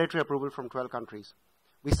was a regulatory approval from 12 countries.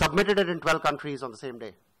 We submitted it in 12 countries on the same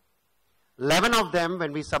day. 11 of them,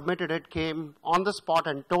 when we submitted it, came on the spot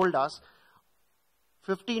and told us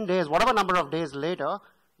 15 days, whatever number of days later,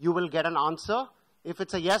 you will get an answer. If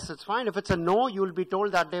it's a yes, it's fine. If it's a no, you will be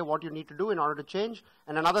told that day what you need to do in order to change,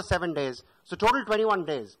 and another 7 days. So total 21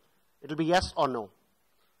 days. It'll be yes or no.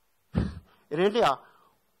 In India,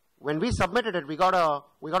 when we submitted it, we got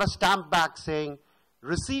a stamp back saying,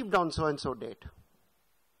 received on so-and-so date.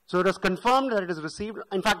 So it was confirmed that it is received.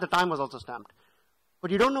 In fact, the time was also stamped.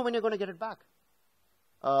 But you don't know when you're going to get it back.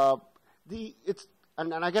 And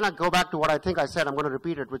again, I go back to what I think I said. I'm going to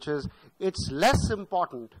repeat it, which is it's less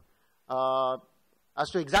important as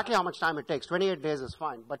to exactly how much time it takes. 28 days is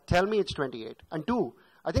fine, but tell me it's 28. And two,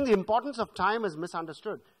 I think the importance of time is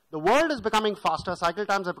misunderstood. The world is becoming faster. Cycle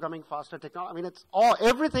times are becoming faster. Technology,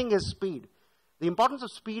 everything is speed. The importance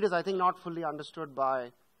of speed is, I think, not fully understood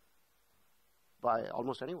by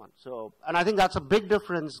almost anyone. So, and I think that's a big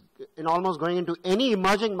difference in almost going into any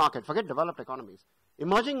emerging market. Forget developed economies.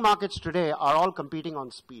 Emerging markets today are all competing on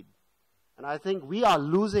speed. And I think we are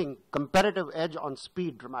losing competitive edge on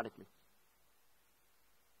speed dramatically.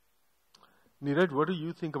 Neeraj, what do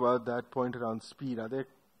you think about that point around speed? Are there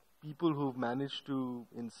people who've managed to,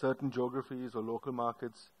 in certain geographies or local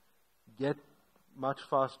markets, get much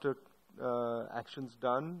faster actions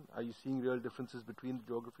done? Are you seeing real differences between the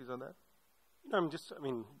geographies on that?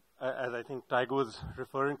 As I think Tiger was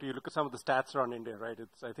referring to, you look at some of the stats around India, right?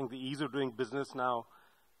 I think the ease of doing business now,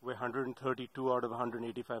 we're 132 out of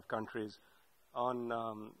 185 countries. On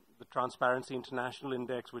the Transparency International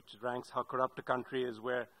Index, which ranks how corrupt a country is,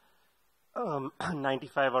 we're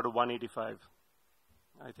 95 out of 185.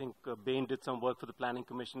 I think Bain did some work for the Planning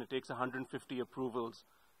Commission. It takes 150 approvals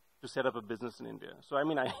to set up a business in India. So,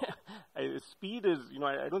 speed is,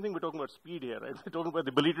 I don't think we're talking about speed here, right? We're talking about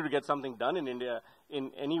the ability to get something done in India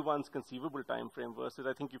in anyone's conceivable time frame versus,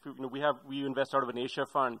 I think, if you, we invest out of an Asia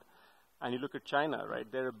fund, and you look at China,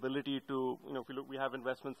 right, their ability to, if you look, we have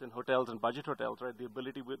investments in hotels and budget hotels, right, the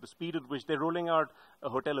ability with the speed at which they're rolling out a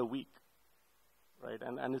hotel a week, right,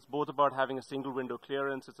 and it's both about having a single window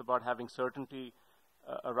clearance, it's about having certainty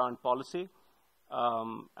around policy,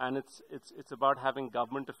 and it's about having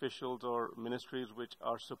government officials or ministries which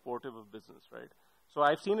are supportive of business, right. So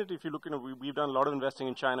I've seen it, if you look, we've done a lot of investing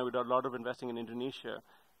in China, we've done a lot of investing in Indonesia,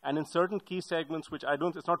 and in certain key segments, which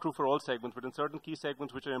it's not true for all segments, but in certain key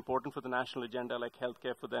segments which are important for the national agenda, like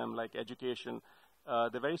healthcare for them, like education,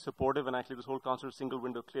 they're very supportive, and actually this whole concept of single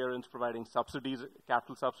window clearance, providing subsidies,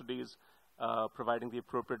 capital subsidies, providing the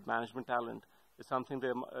appropriate management talent, is something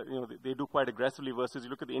they do quite aggressively versus you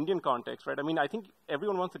look at the Indian context, right? I think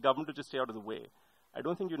everyone wants the government to just stay out of the way. I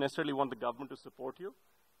don't think you necessarily want the government to support you.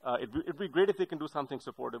 It'd be great if they can do something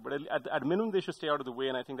supportive, but at minimum they should stay out of the way,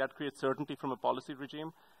 and I think that creates certainty from a policy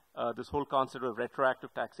regime. This whole concept of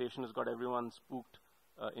retroactive taxation has got everyone spooked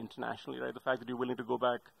internationally, right? The fact that you're willing to go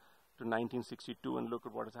back to 1962 and look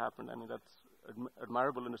at what has happened, that's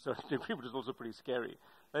admirable in a certain degree, but it's also pretty scary.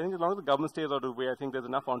 I think as long as the government stays out of the way, I think there's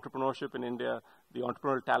enough entrepreneurship in India, the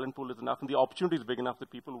entrepreneurial talent pool is enough, and the opportunity is big enough that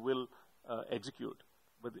people will execute.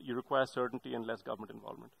 But you require certainty and less government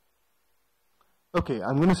involvement. Okay,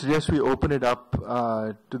 I'm going to suggest we open it up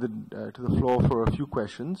to the floor for a few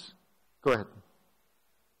questions. Go ahead.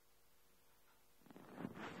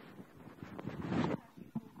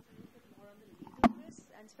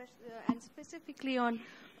 And specifically on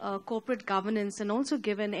corporate governance, and also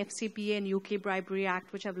given FCPA and UK Bribery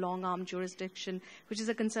Act, which have long-arm jurisdiction, which is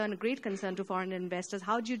a great concern to foreign investors.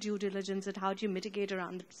 How do you due diligence it? How do you mitigate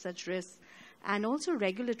around such risks? And also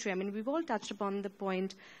regulatory. We've all touched upon the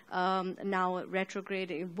point now, retrograde,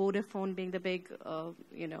 Vodafone being the big,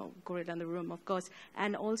 gorilla in the room, of course,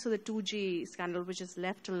 and also the 2G scandal, which has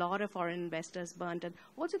left a lot of foreign investors burnt, and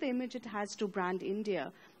also the image it has to brand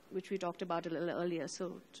India, which we talked about a little earlier.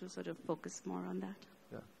 So to sort of focus more on that.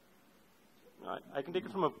 I can take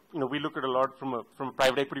it from we look at a lot from a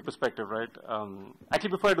private equity perspective, right?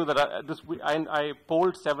 Actually, before I do that, I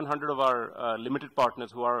polled 700 of our limited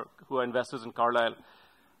partners who are investors in Carlyle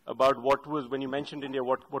about what was, when you mentioned India,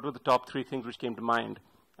 what were the top 3 things which came to mind?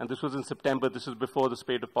 And this was in September. This is before the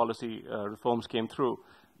spate of policy reforms came through.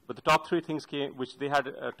 But the top 3 things which they had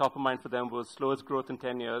top of mind for them was slowest growth in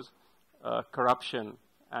 10 years, corruption,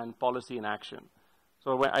 and policy in action.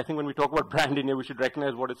 So I think when we talk about brand India, we should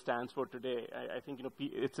recognize what it stands for today. I think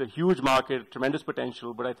it's a huge market, tremendous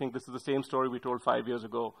potential, but I think this is the same story we told 5 years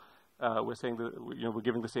ago. We're saying that we're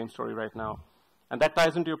giving the same story right now, and that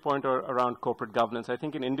ties into your point around corporate governance. I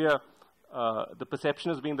think in India, the perception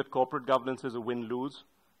has been that corporate governance is a win-lose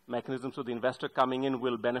mechanism. So the investor coming in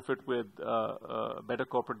will benefit with better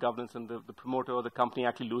corporate governance, and the promoter or the company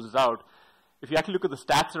actually loses out. If you actually look at the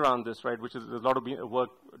stats around this, right, which is there's a lot of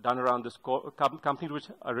work done around this, companies which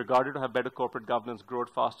are regarded to have better corporate governance grow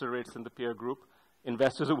at faster rates than the peer group.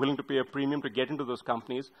 Investors are willing to pay a premium to get into those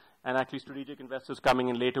companies, and actually strategic investors coming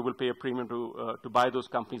in later will pay a premium to buy those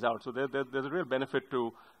companies out. So there's a real benefit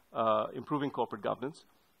to improving corporate governance.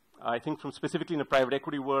 I think from specifically in the private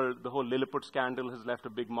equity world, the whole Lilliput scandal has left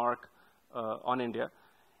a big mark on India.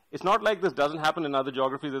 It's not like this doesn't happen in other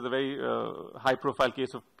geographies. There's a very high-profile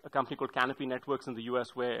case of a company called Canopy Networks in the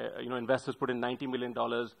U.S. where investors put in $90 million,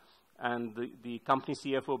 and the company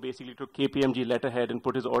CFO basically took KPMG letterhead and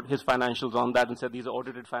put his financials on that and said these are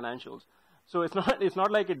audited financials. So it's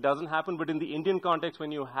not like it doesn't happen, but in the Indian context,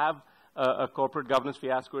 when you have a corporate governance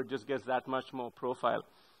fiasco, it just gets that much more profile.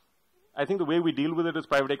 I think the way we deal with it as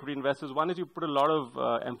private equity investors, one is you put a lot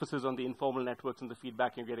of emphasis on the informal networks and the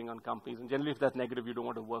feedback you're getting on companies. And generally, if that's negative, you don't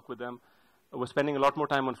want to work with them. We're spending a lot more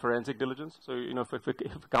time on forensic diligence. So, if a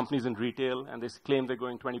company's in retail and they claim they're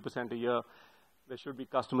growing 20% a year, there should be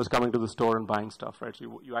customers coming to the store and buying stuff, right?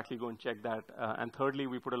 So you actually go and check that. And thirdly,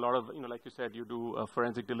 we put a lot of, like you said, you do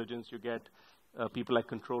forensic diligence. You get people like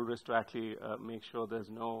control risk to actually make sure there's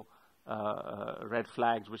no red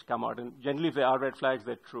flags which come out. And generally, if there are red flags,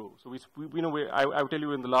 they're true. So I would tell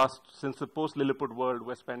you since the post-Lilliput world,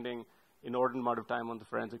 we're spending inordinate amount of time on the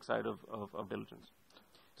forensic side of diligence.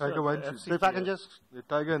 Tiger, so if I can just...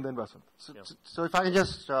 Tiger and then Vasant. So if I can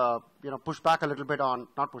just, push back a little bit on,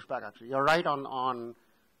 not push back actually, you're right on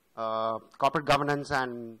corporate governance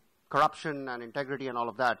and corruption and integrity and all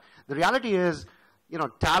of that. The reality is,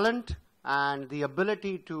 talent and the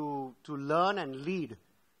ability to learn and lead.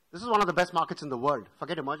 This is one of the best markets in the world.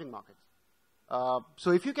 Forget emerging markets.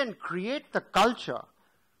 So if you can create the culture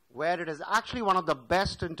where it is actually one of the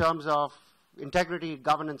best in terms of integrity,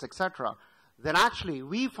 governance, etc., then actually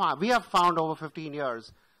we have found over 15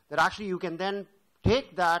 years that actually you can then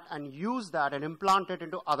take that and use that and implant it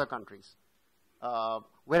into other countries,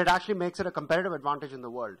 where it actually makes it a competitive advantage in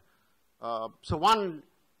the world. So one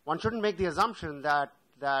shouldn't make the assumption that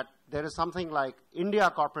there is something like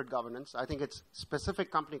India corporate governance. I think it's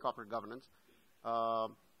specific company corporate governance.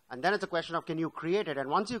 And then it's a question of can you create it?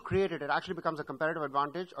 And once you create it, it actually becomes a competitive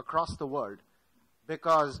advantage across the world,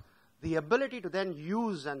 because the ability to then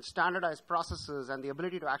use and standardize processes and the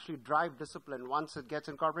ability to actually drive discipline once it gets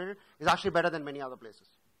incorporated is actually better than many other places.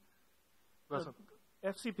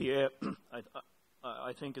 FCPA,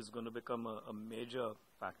 I think, is going to become a major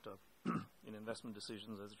factor in investment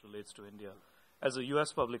decisions as it relates to India. As a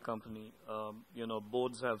U.S. public company,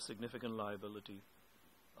 boards have significant liability.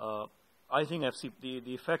 I think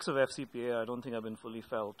the effects of FCPA, I don't think have been fully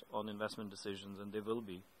felt on investment decisions, and they will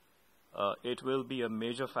be. It will be a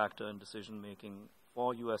major factor in decision-making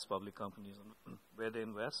for U.S. public companies and where they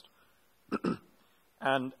invest.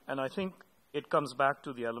 and I think it comes back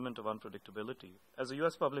to the element of unpredictability. As a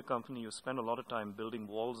U.S. public company, you spend a lot of time building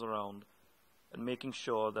walls around and making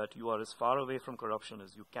sure that you are as far away from corruption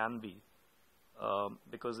as you can be,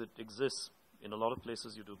 because it exists in a lot of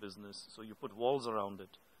places you do business, so you put walls around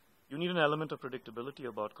it. You need an element of predictability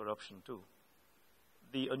about corruption, too.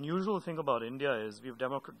 The unusual thing about India is we've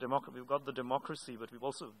got the democracy, but we've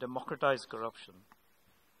also democratized corruption.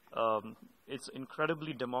 It's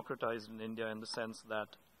incredibly democratized in India in the sense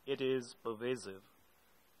that it is pervasive.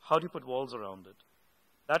 How do you put walls around it?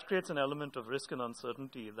 That creates an element of risk and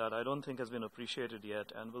uncertainty that I don't think has been appreciated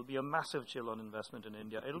yet and will be a massive chill on investment in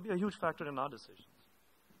India. It'll be a huge factor in our decisions.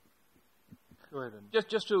 Go ahead.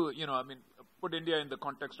 Just to, put India in the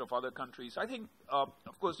context of other countries, I think, of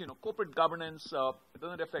course, corporate governance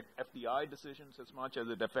doesn't affect FDI decisions as much as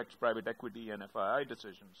it affects private equity and FII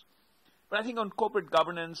decisions. But I think on corporate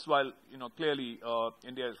governance, while, clearly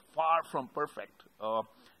India is far from perfect,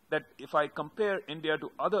 that if I compare India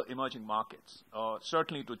to other emerging markets,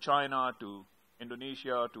 certainly to China, to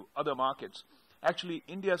Indonesia, to other markets, actually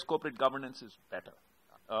India's corporate governance is better.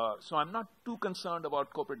 So I'm not too concerned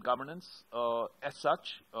about corporate governance as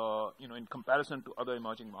such, in comparison to other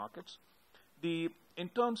emerging markets. In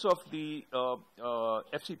terms of the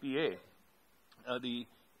FCPA,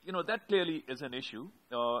 that clearly is an issue,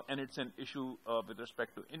 and it's an issue with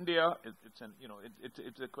respect to India.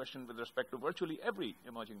 It's a question with respect to virtually every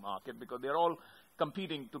emerging market, because they're all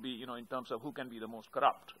competing to be, in terms of who can be the most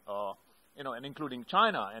corrupt, and including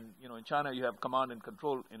China. And, in China you have command and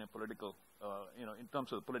control in a political, in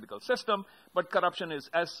terms of the political system, but corruption is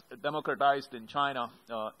as democratized in China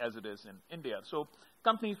as it is in India. So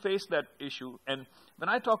companies face that issue. And when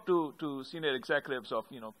I talk to senior executives of,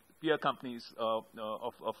 peer companies of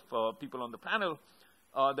people on the panel,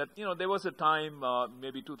 that, there was a time,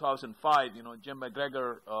 maybe 2005, Jim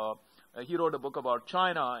McGregor, he wrote a book about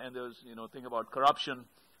China, and there was, thing about corruption.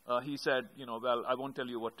 He said, well, I won't tell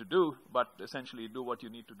you what to do, but essentially do what you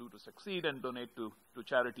need to do to succeed and donate to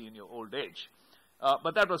charity in your old age.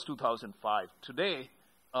 But that was 2005. Today,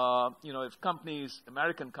 if companies,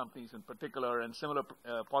 American companies in particular, and similar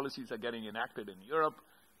policies are getting enacted in Europe,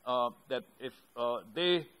 that if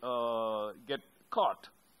they get caught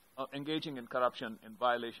engaging in corruption in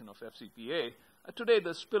violation of FCPA, today the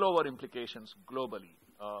spillover implications globally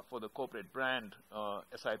for the corporate brand,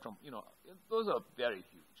 aside from, those are very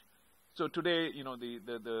huge. So today,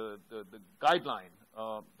 the guideline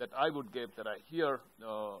that I would give, that I hear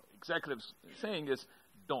executives saying is,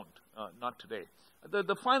 don't, not today.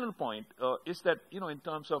 The final point is that, in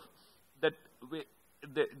terms of that,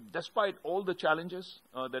 despite all the challenges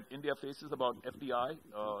that India faces about FDI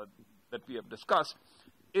that we have discussed,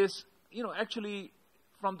 is, actually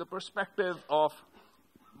from the perspective of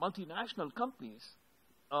multinational companies,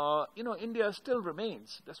 India still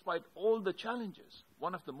remains, despite all the challenges,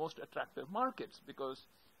 one of the most attractive markets, because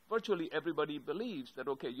virtually everybody believes that,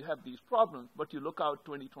 okay, you have these problems, but you look out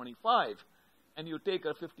 2025 and you take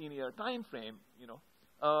a 15-year time frame,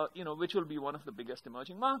 which will be one of the biggest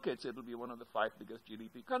emerging markets. It will be one of the 5 biggest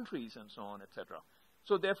GDP countries and so on, etc.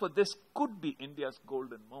 So therefore, this could be India's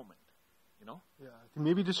golden moment, Yeah, I think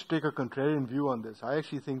maybe just to take a contrarian view on this, I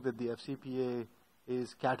actually think that the FCPA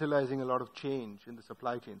is catalyzing a lot of change in the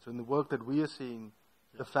supply chain. So in the work that we are seeing,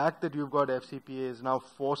 the fact that you've got FCPA is now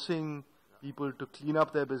forcing people to clean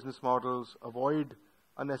up their business models, avoid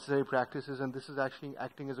unnecessary practices, and this is actually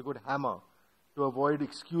acting as a good hammer to avoid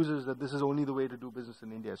excuses that this is only the way to do business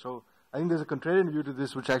in India. So I think there's a contrarian view to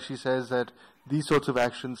this which actually says that these sorts of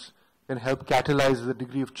actions can help catalyze the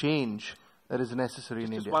degree of change that is necessary in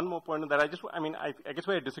India. Just one more point on that. I guess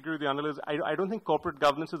where I disagree with you, Anil, is I don't think corporate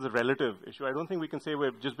governance is a relative issue. I don't think we can say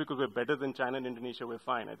just because we're better than China and Indonesia, we're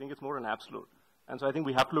fine. I think it's more an absolute. And so I think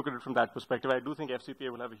we have to look at it from that perspective. I do think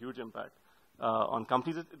FCPA will have a huge impact on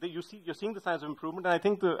companies. You're seeing the signs of improvement. And I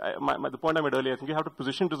think the point I made earlier, I think you have to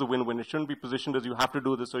position it as a win-win. It shouldn't be positioned as you have to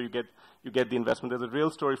do this so you get the investment. There's a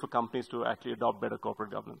real story for companies to actually adopt better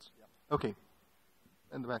corporate governance. Yeah. Okay.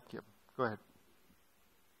 In the back here. Go ahead.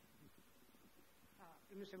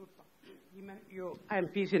 Mr. Gupta, I am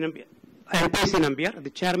PC Nambiar, the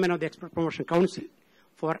chairman of the Export Promotion Council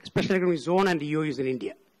for Special Economic Zone and the EOUs in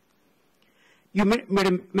India. You made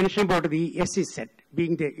a mention about the SEZ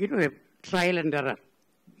being the trial and error.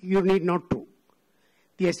 You need not to.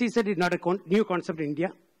 The SEZ is not a new concept in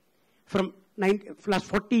India. From last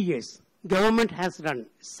 40 years, government has run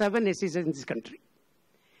 7 SEZs in this country.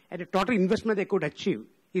 And the total investment they could achieve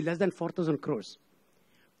is less than 4,000 crores.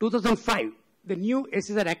 2005, the new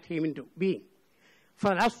SEZ Act came into being.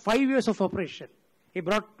 For the last 5 years of operation, it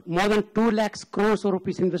brought more than 2 lakhs crores of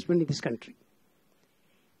rupees investment in this country.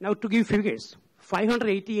 Now, to give figures,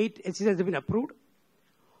 588 SEZs have been approved,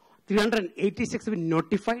 386 have been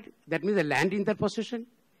notified, that means the land in their possession,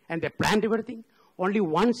 and they planned everything. Only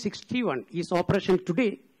 161 is operational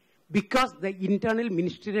today because the internal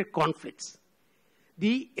ministerial conflicts.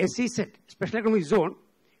 The SEZ, Special Economic Zone,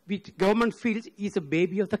 which government feels is a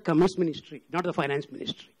baby of the Commerce Ministry, not the Finance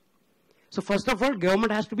Ministry. So first of all,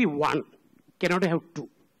 government has to be one, cannot have two.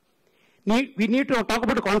 We need to talk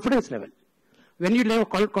about the confidence level. When you have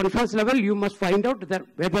a confidence level, you must find out that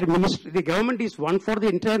whether the government is one for the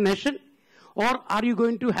entire nation, or are you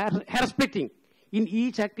going to have hair splitting in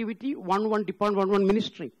each activity, one department, one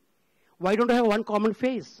ministry. Why don't I have one common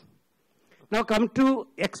face? Now come to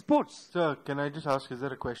exports. Sir, can I just ask, is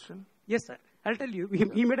there a question? Yes, sir. I'll tell you.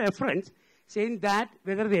 He made a reference saying that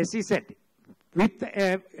whether the SEZ with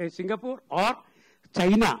Singapore or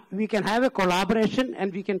China, we can have a collaboration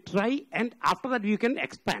and we can try, and after that we can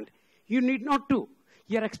expand. You need not to.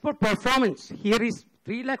 Your export performance here is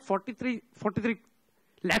 3,43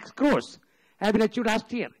 lakhs crores have been achieved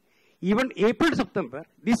last year. Even April to September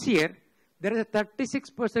this year, there is a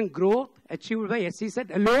 36% growth achieved by SEZ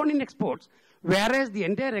alone in exports, whereas the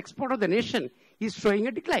entire export of the nation is showing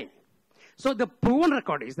a decline. So the proven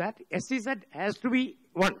record is that SEZ has to be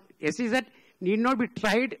one. SEZ need not be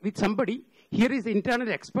tried with somebody. Here is the internal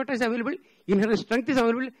expertise available, inherent strength is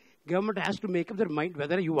available. Government has to make up their mind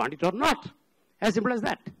whether you want it or not. As simple as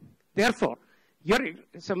that. Therefore, your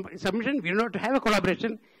submission, we do not have a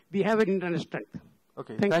collaboration, we have an internal strength.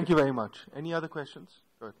 Okay, thank you very much. Any other questions?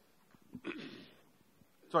 Go ahead.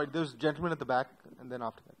 Sorry, there's a gentleman at the back, and then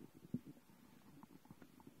after that.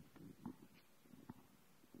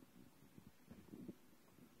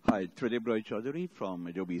 Hi, Tridib Roy Chaudhary from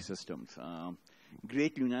Adobe Systems.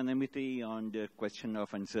 Great unanimity on the question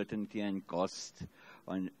of uncertainty and cost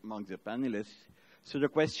among the panelists. So the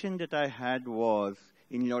question that I had was,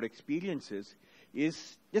 in your experiences,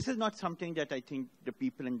 this is not something that I think the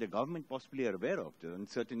people in the government possibly are aware of. The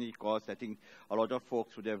uncertainty cost, I think a lot of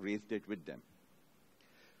folks would have raised it with them.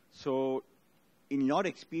 So in your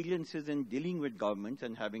experiences in dealing with governments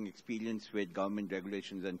and having experience with government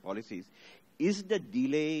regulations and policies, is the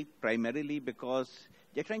delay primarily because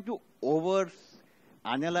they're trying to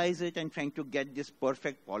over-analyze it and trying to get this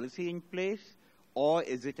perfect policy in place, or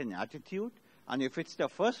is it an attitude? And if it's the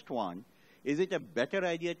first one, is it a better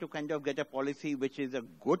idea to kind of get a policy which is a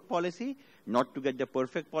good policy, not to get the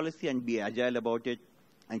perfect policy and be agile about it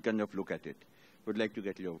and kind of look at it? Would like to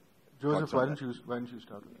get your Joseph, why don't you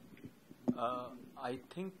start with that? I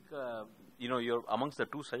think, you're amongst the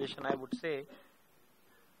two suggestions, I would say,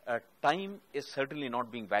 time is certainly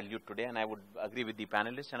not being valued today, and I would agree with the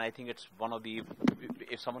panelists, and I think it's one of the,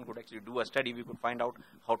 if someone could actually do a study, we could find out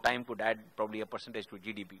how time could add probably a percentage to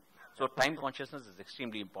GDP. So time consciousness is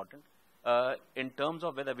extremely important. In terms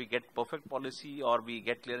of whether we get perfect policy or we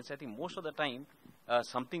get clearance, I think most of the time,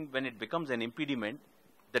 something when it becomes an impediment,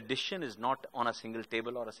 the decision is not on a single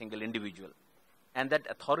table or a single individual. And that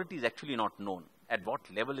authority is actually not known. At what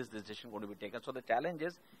level is this decision going to be taken? So the challenge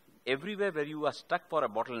is, everywhere where you are stuck for a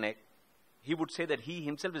bottleneck, he would say that he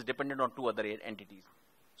himself is dependent on two other entities.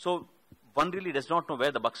 So one really does not know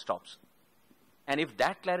where the buck stops. And if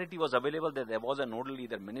that clarity was available, that there was a nodal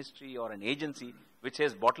either ministry or an agency which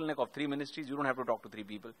says bottleneck of 3 ministries, you don't have to talk to 3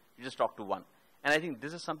 people, you just talk to one. And I think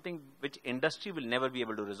this is something which industry will never be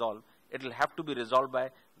able to resolve. It will have to be resolved by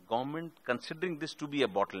government considering this to be a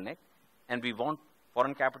bottleneck. And we want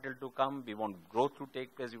foreign capital to come, we want growth to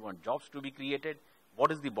take place, we want jobs to be created.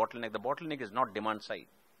 What is the bottleneck? The bottleneck is not demand side.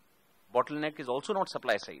 Bottleneck is also not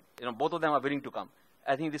supply side. Both of them are willing to come.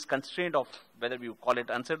 I think this constraint of whether you call it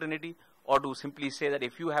uncertainty or to simply say that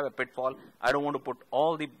if you have a pitfall, I don't want to put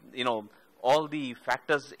all the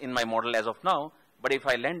factors in my model as of now, but if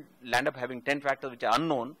I land up having 10 factors which are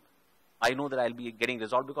unknown, I know that I'll be getting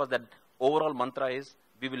resolved because that overall mantra is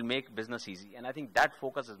we will make business easy. And I think that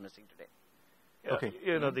focus is missing today. Yeah, Okay.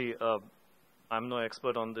 I'm no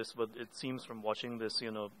expert on this, but it seems from watching this,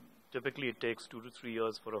 typically it takes 2 to 3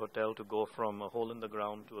 years for a hotel to go from a hole in the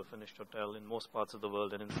ground to a finished hotel in most parts of the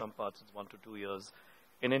world, and in some parts it's 1 to 2 years.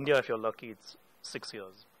 In India, if you're lucky, it's 6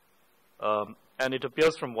 years. And it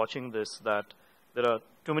appears from watching this that there are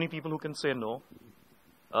too many people who can say no,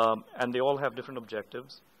 and they all have different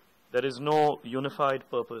objectives. There is no unified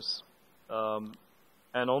purpose,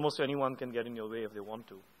 and almost anyone can get in your way if they want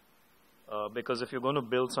to. Because if you're going to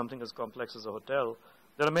build something as complex as a hotel,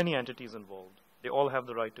 there are many entities involved. They all have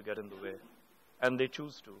the right to get in the way, and they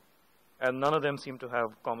choose to. And none of them seem to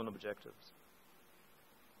have common objectives.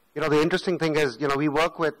 The interesting thing is, we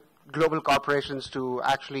work with global corporations to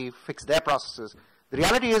actually fix their processes. The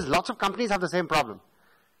reality is lots of companies have the same problem.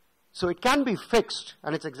 So it can be fixed,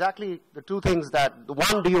 and it's exactly the two things that,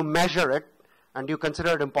 one, do you measure it, and do you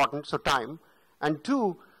consider it important, so time, and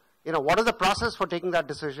two, what is the process for taking that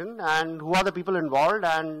decision, and who are the people involved,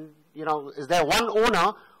 and, is there one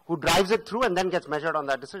owner who drives it through and then gets measured on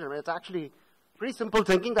that decision? It's actually pretty simple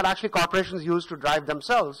thinking that actually corporations use to drive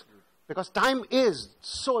themselves, because time is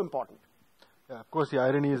so important. Yeah, of course, the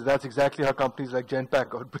irony is that's exactly how companies like Genpact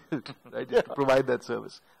got built, right, to provide that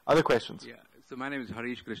service. Other questions? Yeah. So my name is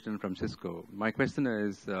Harish Krishnan from Cisco. My question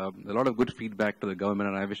is, a lot of good feedback to the government,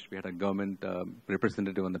 and I wish we had a government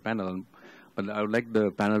representative on the panel, but I would like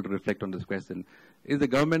the panel to reflect on this question. Is the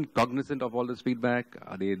government cognizant of all this feedback?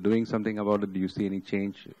 Are they doing something about it? Do you see any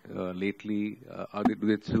change lately? Do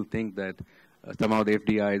they still think that somehow the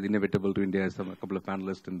FDI is inevitable to India, as a couple of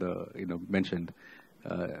panelists mentioned?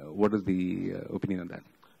 What is the opinion on that?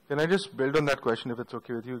 Can I just build on that question, if it's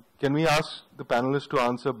okay with you? Can we ask the panelists to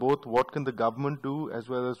answer both what can the government do as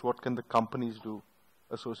well as what can the companies do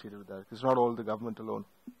associated with that? It's not all the government alone.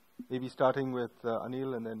 Maybe starting with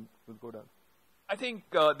Anil, and then we'll go down. I think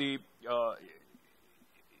the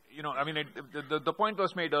point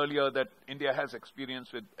was made earlier that India has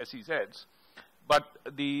experience with SEZs, but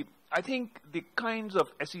I think the kinds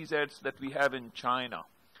of SEZs that we have in China,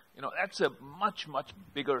 that's a much, much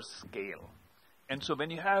bigger scale. And so when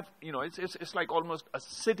you have, it's like almost a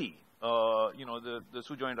city, the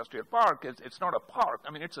Suzhou Industrial Park, it's not a park,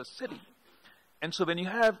 it's a city. And so when you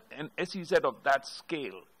have an SEZ of that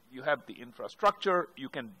scale, you have the infrastructure, you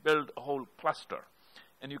can build a whole cluster.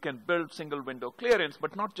 And you can build single window clearance,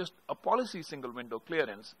 but not just a policy single window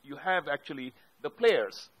clearance. You have actually the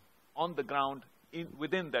players on the ground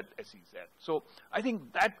within that SEZ. So I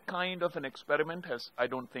think that kind of an experiment I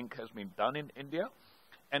don't think has been done in India.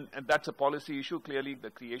 And that's a policy issue, clearly, the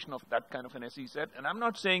creation of that kind of an SEZ. And I'm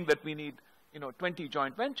not saying that we need, 20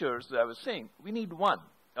 joint ventures, as I was saying. We need one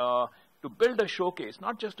to build a showcase,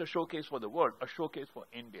 not just a showcase for the world, a showcase for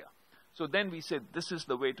India. So then we say this is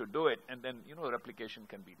the way to do it, and then, replication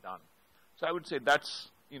can be done. So I would say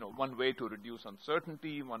that's, one way to reduce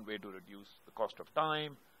uncertainty, one way to reduce the cost of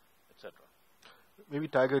time, etc. Maybe,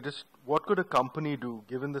 Tiger, just what could a company do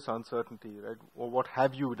given this uncertainty, right? Or what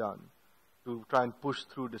have you done to try and push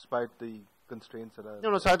through despite the constraints that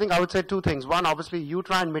are... So I think I would say two things. One, obviously, you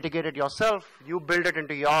try and mitigate it yourself. You build it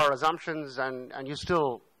into your assumptions, and you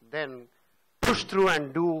still then push through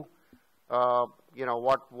and do,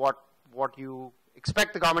 what you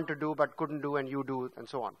expect the government to do but couldn't do, and you do, and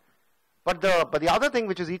so on. But the other thing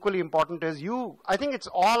which is equally important is I think it's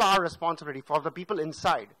all our responsibility for the people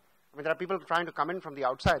inside. There are people trying to come in from the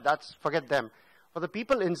outside. Forget them. For the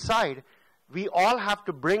people inside, we all have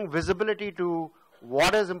to bring visibility to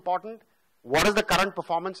what is important, what is the current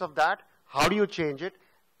performance of that, how do you change it,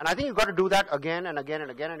 and I think you've got to do that again and again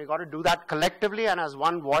and again, and you've got to do that collectively and as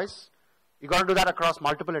one voice. You've got to do that across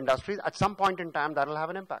multiple industries. At some point in time, that will have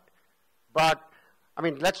an impact. But I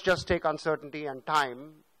mean, let's just take uncertainty and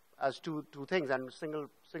time as two things, and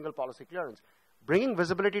single policy clearance. Bringing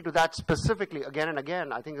visibility to that specifically again and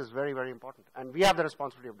again, I think is very, very important. And we have the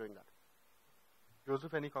responsibility of doing that.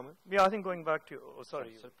 Joseph, any comments? Yeah, I think going back to,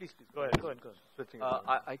 sorry. Please. Go ahead.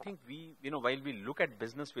 I think we, while we look at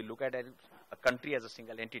business, we look at a country as a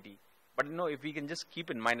single entity. But, if we can just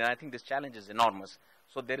keep in mind, and I think this challenge is enormous.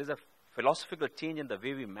 So there is a philosophical change in the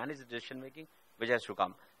way we manage the decision making, which has to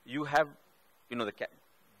come. You have,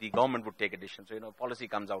 the government would take a decision. So, policy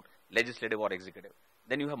comes out, legislative or executive.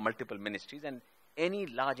 Then you have multiple ministries, and any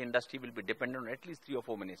large industry will be dependent on at least 3 or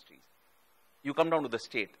 4 ministries. You come down to the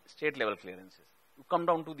state level clearances. You come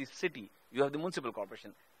down to the city, you have the municipal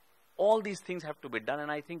corporation. All these things have to be done,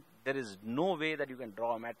 and I think there is no way that you can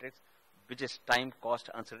draw a matrix which is time, cost,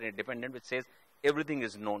 uncertainty dependent, which says everything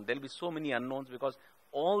is known. There will be so many unknowns because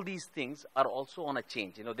all these things are also on a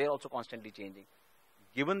change. They're also constantly changing.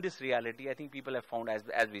 Given this reality, I think people have found, as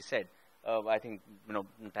we said, I think,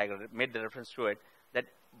 Tiger made the reference to it, that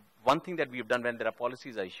one thing that we've done when there are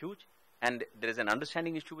policies are huge, and there is an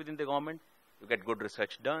understanding issue within the government. You get good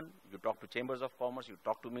research done, you talk to chambers of commerce, you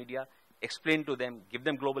talk to media, explain to them, give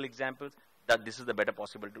them global examples that this is the better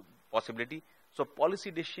possibility. So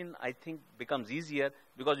policy decision, I think, becomes easier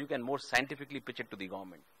because you can more scientifically pitch it to the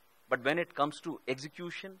government. But when it comes to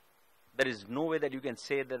execution, there is no way that you can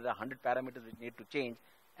say there are 100 parameters which need to change,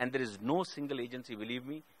 and there is no single agency, believe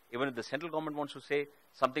me, even if the central government wants to say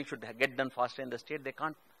something should get done faster in the state, they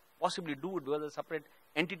can't possibly do it because there's a separate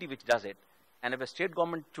entity which does it. And if a state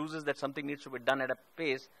government chooses that something needs to be done at a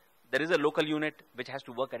pace, there is a local unit which has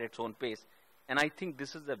to work at its own pace. And I think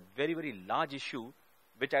this is a very, very large issue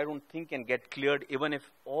which I don't think can get cleared even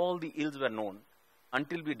if all the ills were known,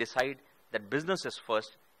 until we decide that business is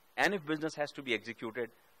first, and if business has to be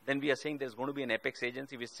executed, then we are saying there's going to be an apex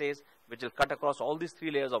agency which will cut across all these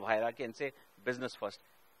 3 layers of hierarchy and say business first.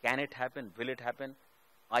 Can it happen? Will it happen?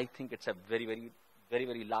 I think it's a very, very, very,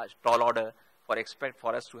 very large, tall order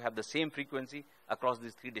for us to have the same frequency across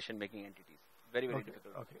these 3 decision-making entities. Very, very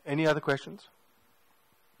difficult. Okay. Any other questions?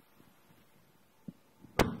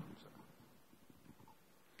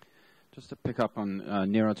 Just to pick up on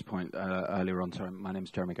Neeraj's point earlier on, sorry, my name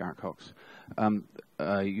is Jeremy Garrett Cox.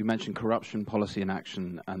 You mentioned corruption, policy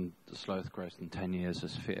inaction, and the slowest growth in 10 years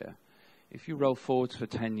as fear. If you roll forwards for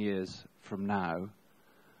 10 years from now,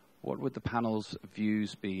 what would the panel's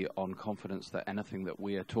views be on confidence that anything that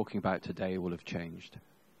we are talking about today will have changed?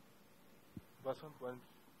 Vasant,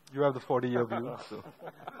 you have the 40-year view.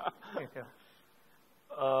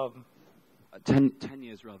 So. 10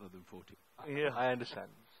 years rather than 40. Yeah, I understand.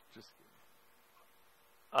 Just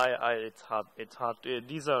it's hard. It's hard.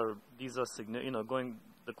 These are going.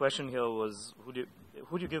 The question here was who do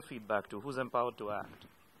you give feedback to? Who's empowered to act?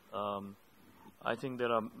 I think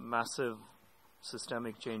there are massive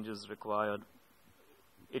systemic changes required.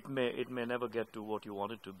 It may never get to what you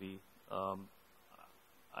want it to be. I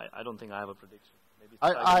don't think I have a prediction. Maybe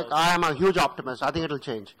I am a huge optimist. I think it'll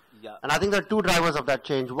change. Yeah. And I think there are 2 drivers of that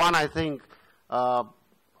change. One, I think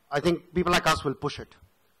people like us will push it,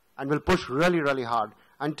 and will push really, really hard.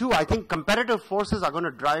 And 2, I think competitive forces are going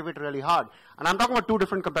to drive it really hard. And I'm talking about 2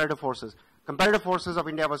 different competitive forces. Competitive forces of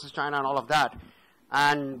India versus China and all of that.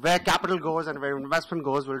 And where capital goes and where investment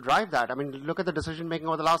goes will drive that. I mean, look at the decision making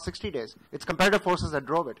over the last 60 days. It's competitive forces that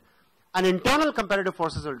drove it. And internal competitive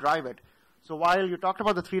forces will drive it. So while you talked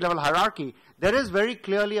about the 3-level hierarchy, there is very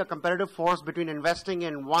clearly a competitive force between investing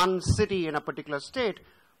in one city in a particular state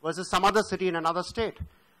versus some other city in another state.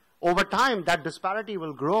 Over time, that disparity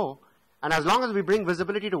will grow. And as long as we bring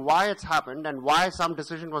visibility to why it's happened and why some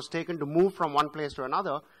decision was taken to move from one place to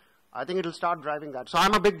another, I think it'll start driving that. So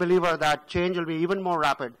I'm a big believer that change will be even more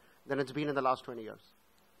rapid than it's been in the last 20 years.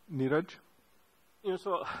 Neeraj?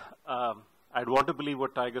 I'd want to believe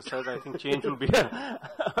what Tiger says. I think change will be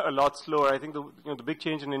a lot slower. I think the big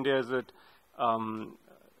change in India is that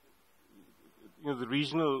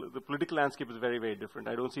the political landscape is very, very different.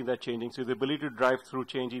 I don't see that changing. So the ability to drive through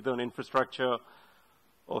change either on infrastructure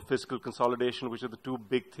or fiscal consolidation, which are the 2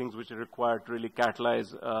 big things which are required to really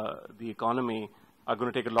catalyze the economy, are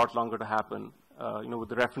going to take a lot longer to happen. With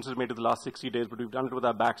the references made to the last 60 days, but we've done it with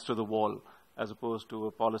our backs to the wall as opposed to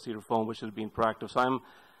a policy reform which has been proactive. So I'm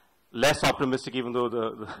less optimistic, even though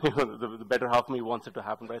the better half of me wants it to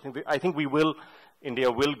happen. But I think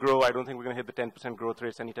India will grow. I don't think we're going to hit the 10% growth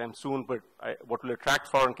rates anytime soon. But what will attract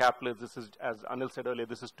foreign capital is this is, as Anil said earlier,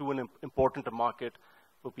 this is too important a market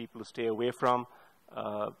for people to stay away from.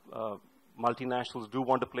 Multinationals do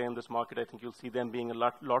want to play in this market. I think you'll see them being a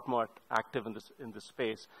lot more active in this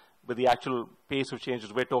space. But the actual pace of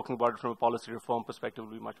changes we're talking about it from a policy reform perspective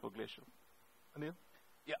will be much more glacial. Anil?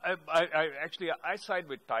 Yeah, I side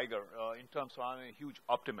with Tiger in terms of I'm a huge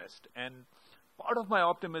optimist. And part of my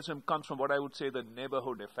optimism comes from what I would say the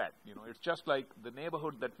neighborhood effect. You know, it's just like the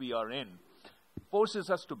neighborhood that we are in forces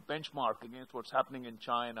us to benchmark against what's happening in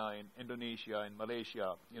China, in Indonesia, in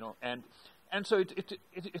Malaysia, you know, and so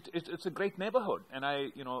it's a great neighborhood. And I,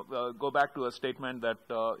 go back to a statement that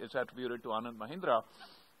is attributed to Anand Mahindra.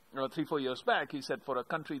 3-4 years back, he said, for a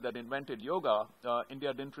country that invented yoga,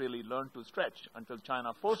 India didn't really learn to stretch until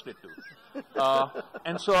China forced it to.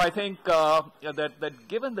 And so I think that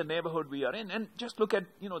given the neighborhood we are in, and just look at,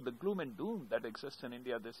 the gloom and doom that exists in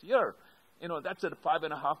India this year, that's at a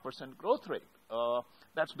 5.5% growth rate.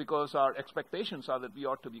 That's because our expectations are that we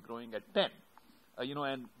ought to be growing at 10.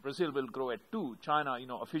 And Brazil will grow at 2. China,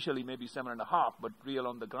 officially maybe 7.5, but real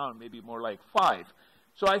on the ground maybe more like 5.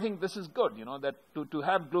 So I think this is good, that to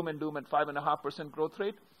have gloom and doom at 5.5% growth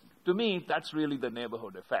rate, to me, that's really the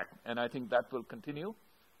neighborhood effect. And I think that will continue,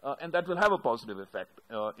 and that will have a positive effect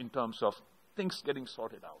in terms of things getting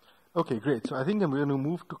sorted out. Okay, great. So I think I'm going to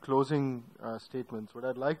move to closing statements. What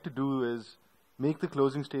I'd like to do is make the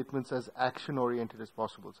closing statements as action-oriented as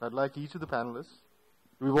possible. So I'd like each of the panelists,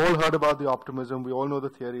 we've all heard about the optimism, we all know the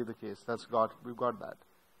theory of the case, we've got that.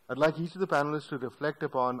 I'd like each of the panelists to reflect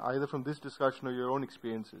upon, either from this discussion or your own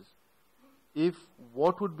experiences,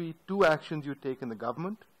 what would be 2 actions you take in the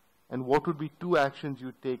government, and what would be 2 actions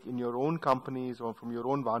you take in your own companies or from your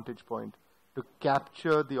own vantage point to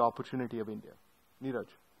capture the opportunity of India. Neeraj.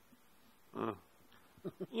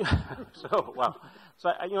 Yeah. So, wow.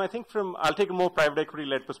 So, I think I'll take a more private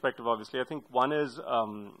equity-led perspective, obviously. I think one is,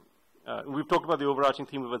 we've talked about the overarching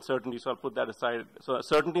theme of uncertainty, so I'll put that aside. So,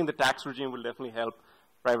 certainty in the tax regime will definitely help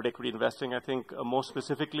private equity investing. I think more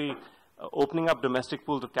specifically, opening up domestic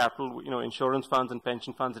pools of capital, insurance funds and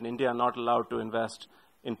pension funds in India are not allowed to invest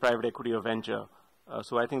in private equity or venture.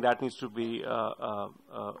 So I think that needs to be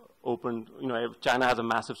opened. If China has a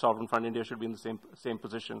massive sovereign fund, India should be in the same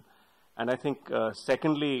position. And I think,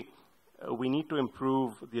 secondly, we need to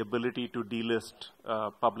improve the ability to delist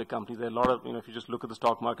public companies. There are a lot of, if you just look at the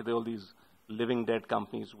stock market, there are all these living dead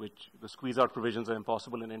companies, which the squeeze-out provisions are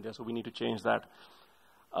impossible in India, so we need to change that.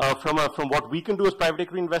 From what we can do as private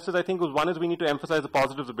equity investors, I think one is we need to emphasize the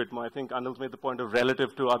positives a bit more. I think Anil's made the point of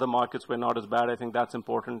relative to other markets, we're not as bad. I think that's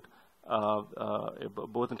important,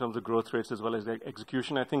 both in terms of growth rates as well as the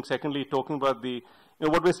execution. I think secondly, talking about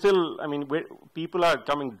what we're still, people are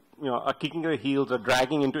coming, are kicking their heels, are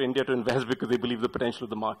dragging into India to invest because they believe the potential of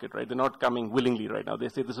the market, right? They're not coming willingly right now. They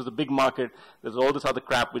say this is a big market, there's all this other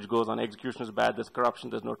crap which goes on, execution is bad, there's corruption,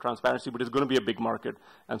 there's no transparency, but it's going to be a big market,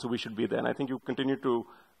 and so we should be there. And I think you continue to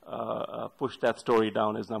push that story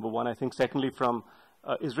down is number one. I think secondly, from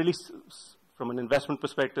an investment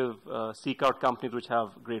perspective, seek out companies which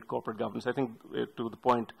have great corporate governance. I think to the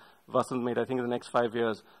point Vasant made, I think in the next 5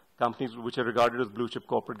 years, companies which are regarded as blue chip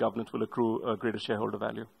corporate governance will accrue greater shareholder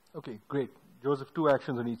value. Okay, great. Joseph, 2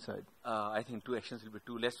 actions on each side. I think 2 actions will be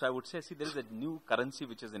too less. So I would say, there is a new currency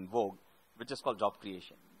which is in vogue, which is called job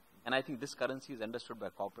creation. And I think this currency is understood by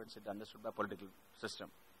corporates, it's understood by political system.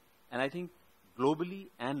 And I think globally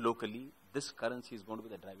and locally, this currency is going to be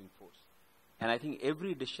the driving force. And I think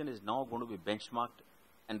every decision is now going to be benchmarked,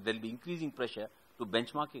 and there will be increasing pressure to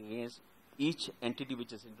benchmark against each entity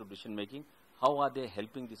which is into decision making. How are they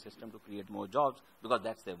helping the system to create more jobs? Because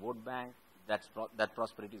that's their vote bank, that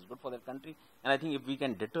prosperity is good for their country. And I think if we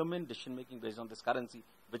can determine decision making based on this currency,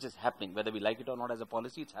 which is happening, whether we like it or not as a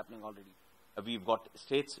policy, it's happening already. We've got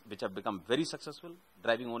states which have become very successful,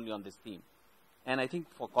 driving only on this theme. And I think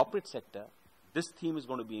for corporate sector, this theme is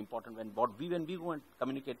going to be important. When we go and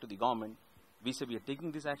communicate to the government, we say we are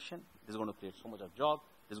taking this action, this is going to create so much of job,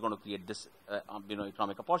 this is going to create this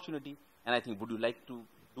economic opportunity, and I think would you like to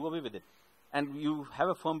do away with it? And you have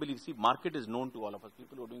a firm belief, market is known to all of us.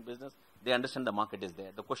 People who are doing business, they understand the market is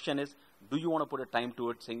there. The question is, do you want to put a time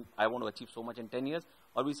to it saying, I want to achieve so much in 10 years?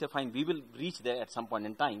 Or we say, fine, we will reach there at some point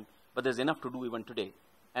in time, but there's enough to do even today.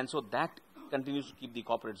 And so that continues to keep the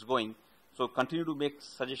corporates going. So continue to make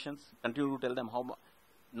suggestions, continue to tell them how much.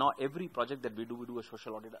 Now every project that we do a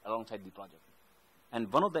social audit alongside the project.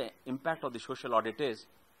 And one of the impact of the social audit is,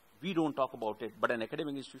 we don't talk about it, but an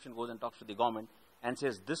academic institution goes and talks to the government and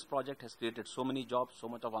says, this project has created so many jobs, so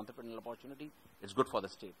much of entrepreneurial opportunity, it's good for the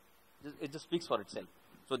state. It just speaks for itself.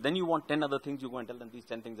 So then you want 10 other things, you go and tell them these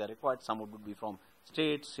 10 things are required. Some would be from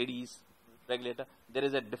states, cities, regulator. There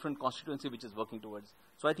is a different constituency which is working towards.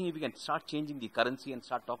 So I think if we can start changing the currency and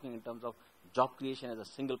start talking in terms of job creation as a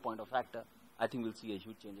single point of factor, I think we'll see a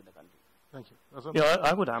huge change in the country. Thank you. Yeah,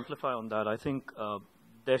 I would amplify on that. I think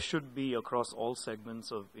there should be across all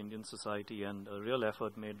segments of Indian society and a real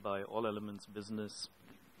effort made by all elements, business,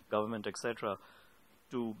 government, etc.,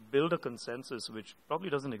 to build a consensus which probably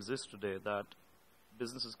doesn't exist today, that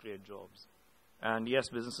businesses create jobs. And yes,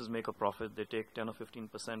 businesses make a profit. They take 10 or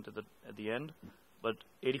 15% at the end, but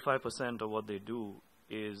 85% of what they do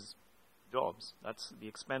is jobs. That's the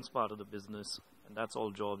expense part of the business, and that's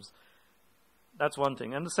all jobs. That's one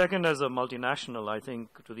thing. And the second, as a multinational, I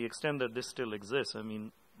think to the extent that this still exists, I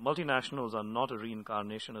mean, multinationals are not a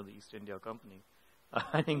reincarnation of the East India Company.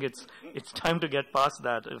 I think it's time to get past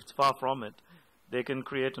that. It's far from it. They can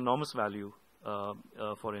create enormous value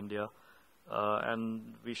for India,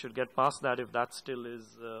 and we should get past that if that still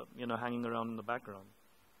is, hanging around in the background.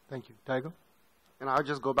 Thank you. Tiger? And I'll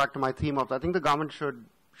just go back to my theme of, I think the government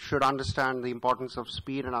should understand the importance of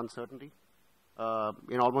speed and uncertainty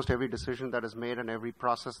in almost every decision that is made and every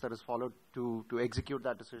process that is followed to execute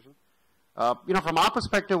that decision. From our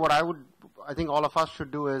perspective, what I think all of us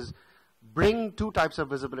should do is bring two types of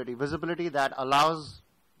visibility. Visibility that allows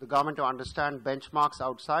the government to understand benchmarks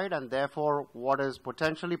outside and therefore what is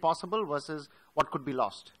potentially possible versus what could be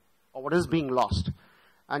lost or what is being lost.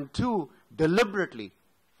 And two, deliberately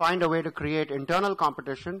find a way to create internal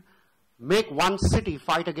competition, make one city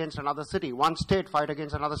fight against another city, one state fight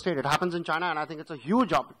against another state. It happens in China, and I think it's a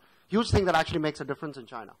huge thing that actually makes a difference in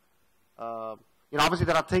China. Obviously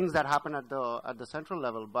there are things that happen at the central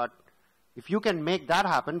level, but if you can make that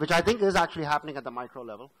happen, which I think is actually happening at the micro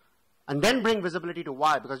level, and then bring visibility to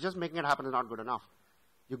why, because just making it happen is not good enough.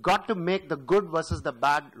 You've got to make the good versus the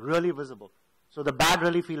bad really visible. So the bad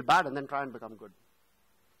really feel bad and then try and become good.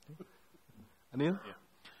 Anil?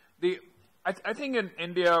 Yeah. I think in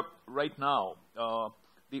India right now,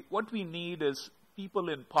 what we need is people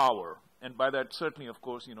in power. And by that, certainly, of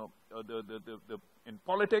course, in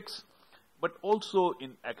politics, but also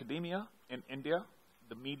in academia in India,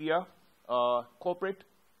 the media, corporate,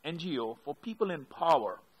 NGO, for people in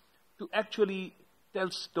power to actually tell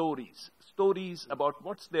stories about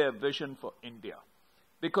what's their vision for India.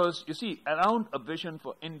 Because, you see, around a vision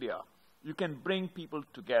for India, you can bring people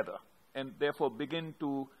together and therefore begin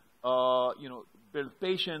to, build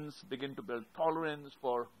patience, begin to build tolerance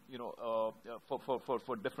for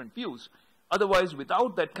different views. Otherwise,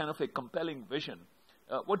 without that kind of a compelling vision,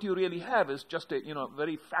 what you really have is just a,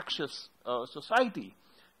 very fractious society.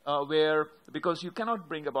 Because you cannot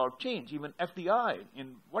bring about change, even FDI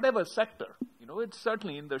in whatever sector, it's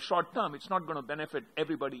certainly in the short term, it's not going to benefit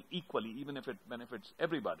everybody equally, even if it benefits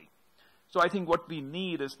everybody. So I think what we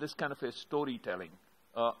need is this kind of a storytelling.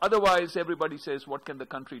 Otherwise, everybody says, what can the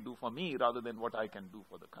country do for me, rather than what I can do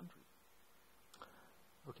for the country.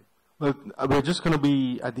 Okay. Well, we're just going to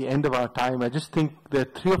be at the end of our time. I just think there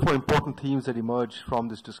are 3 or 4 important themes that emerged from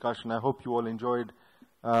this discussion. I hope you all enjoyed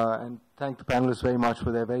and thank the panelists very much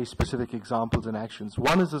for their very specific examples and actions.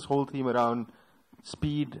 One is this whole theme around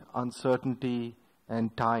speed, uncertainty,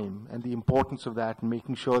 and time, and the importance of that, and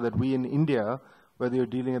making sure that we in India, whether you're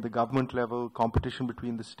dealing at the government level, competition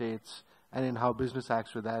between the states, and in how business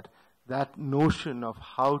acts with that notion of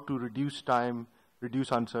how to reduce time,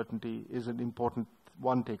 reduce uncertainty is an important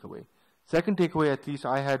one takeaway. Second takeaway, at least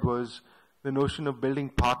I had, was the notion of building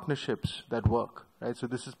partnerships that work. Right? So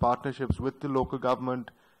this is partnerships with the local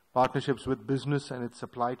government, partnerships with business and its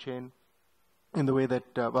supply chain, in the way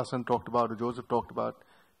that Vasant talked about or Joseph talked about,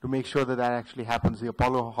 to make sure that that actually happens. The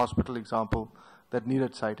Apollo Hospital example that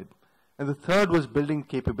Neeraj cited. And the third was building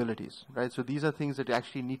capabilities. Right? So these are things that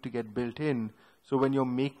actually need to get built in. So when you're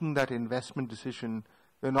making that investment decision,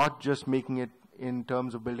 you're not just making it in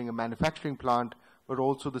terms of building a manufacturing plant, but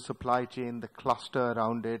also the supply chain, the cluster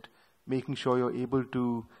around it, making sure you're able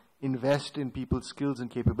to invest in people's skills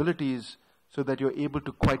and capabilities so that you're able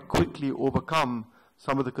to quite quickly overcome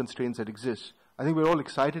some of the constraints that exist. I think we're all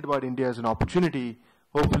excited about India as an opportunity.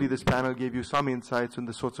 Hopefully this panel gave you some insights on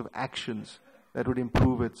the sorts of actions that would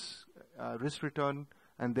improve its risk return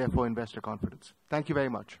and therefore investor confidence. Thank you very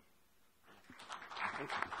much. Thank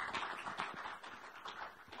you.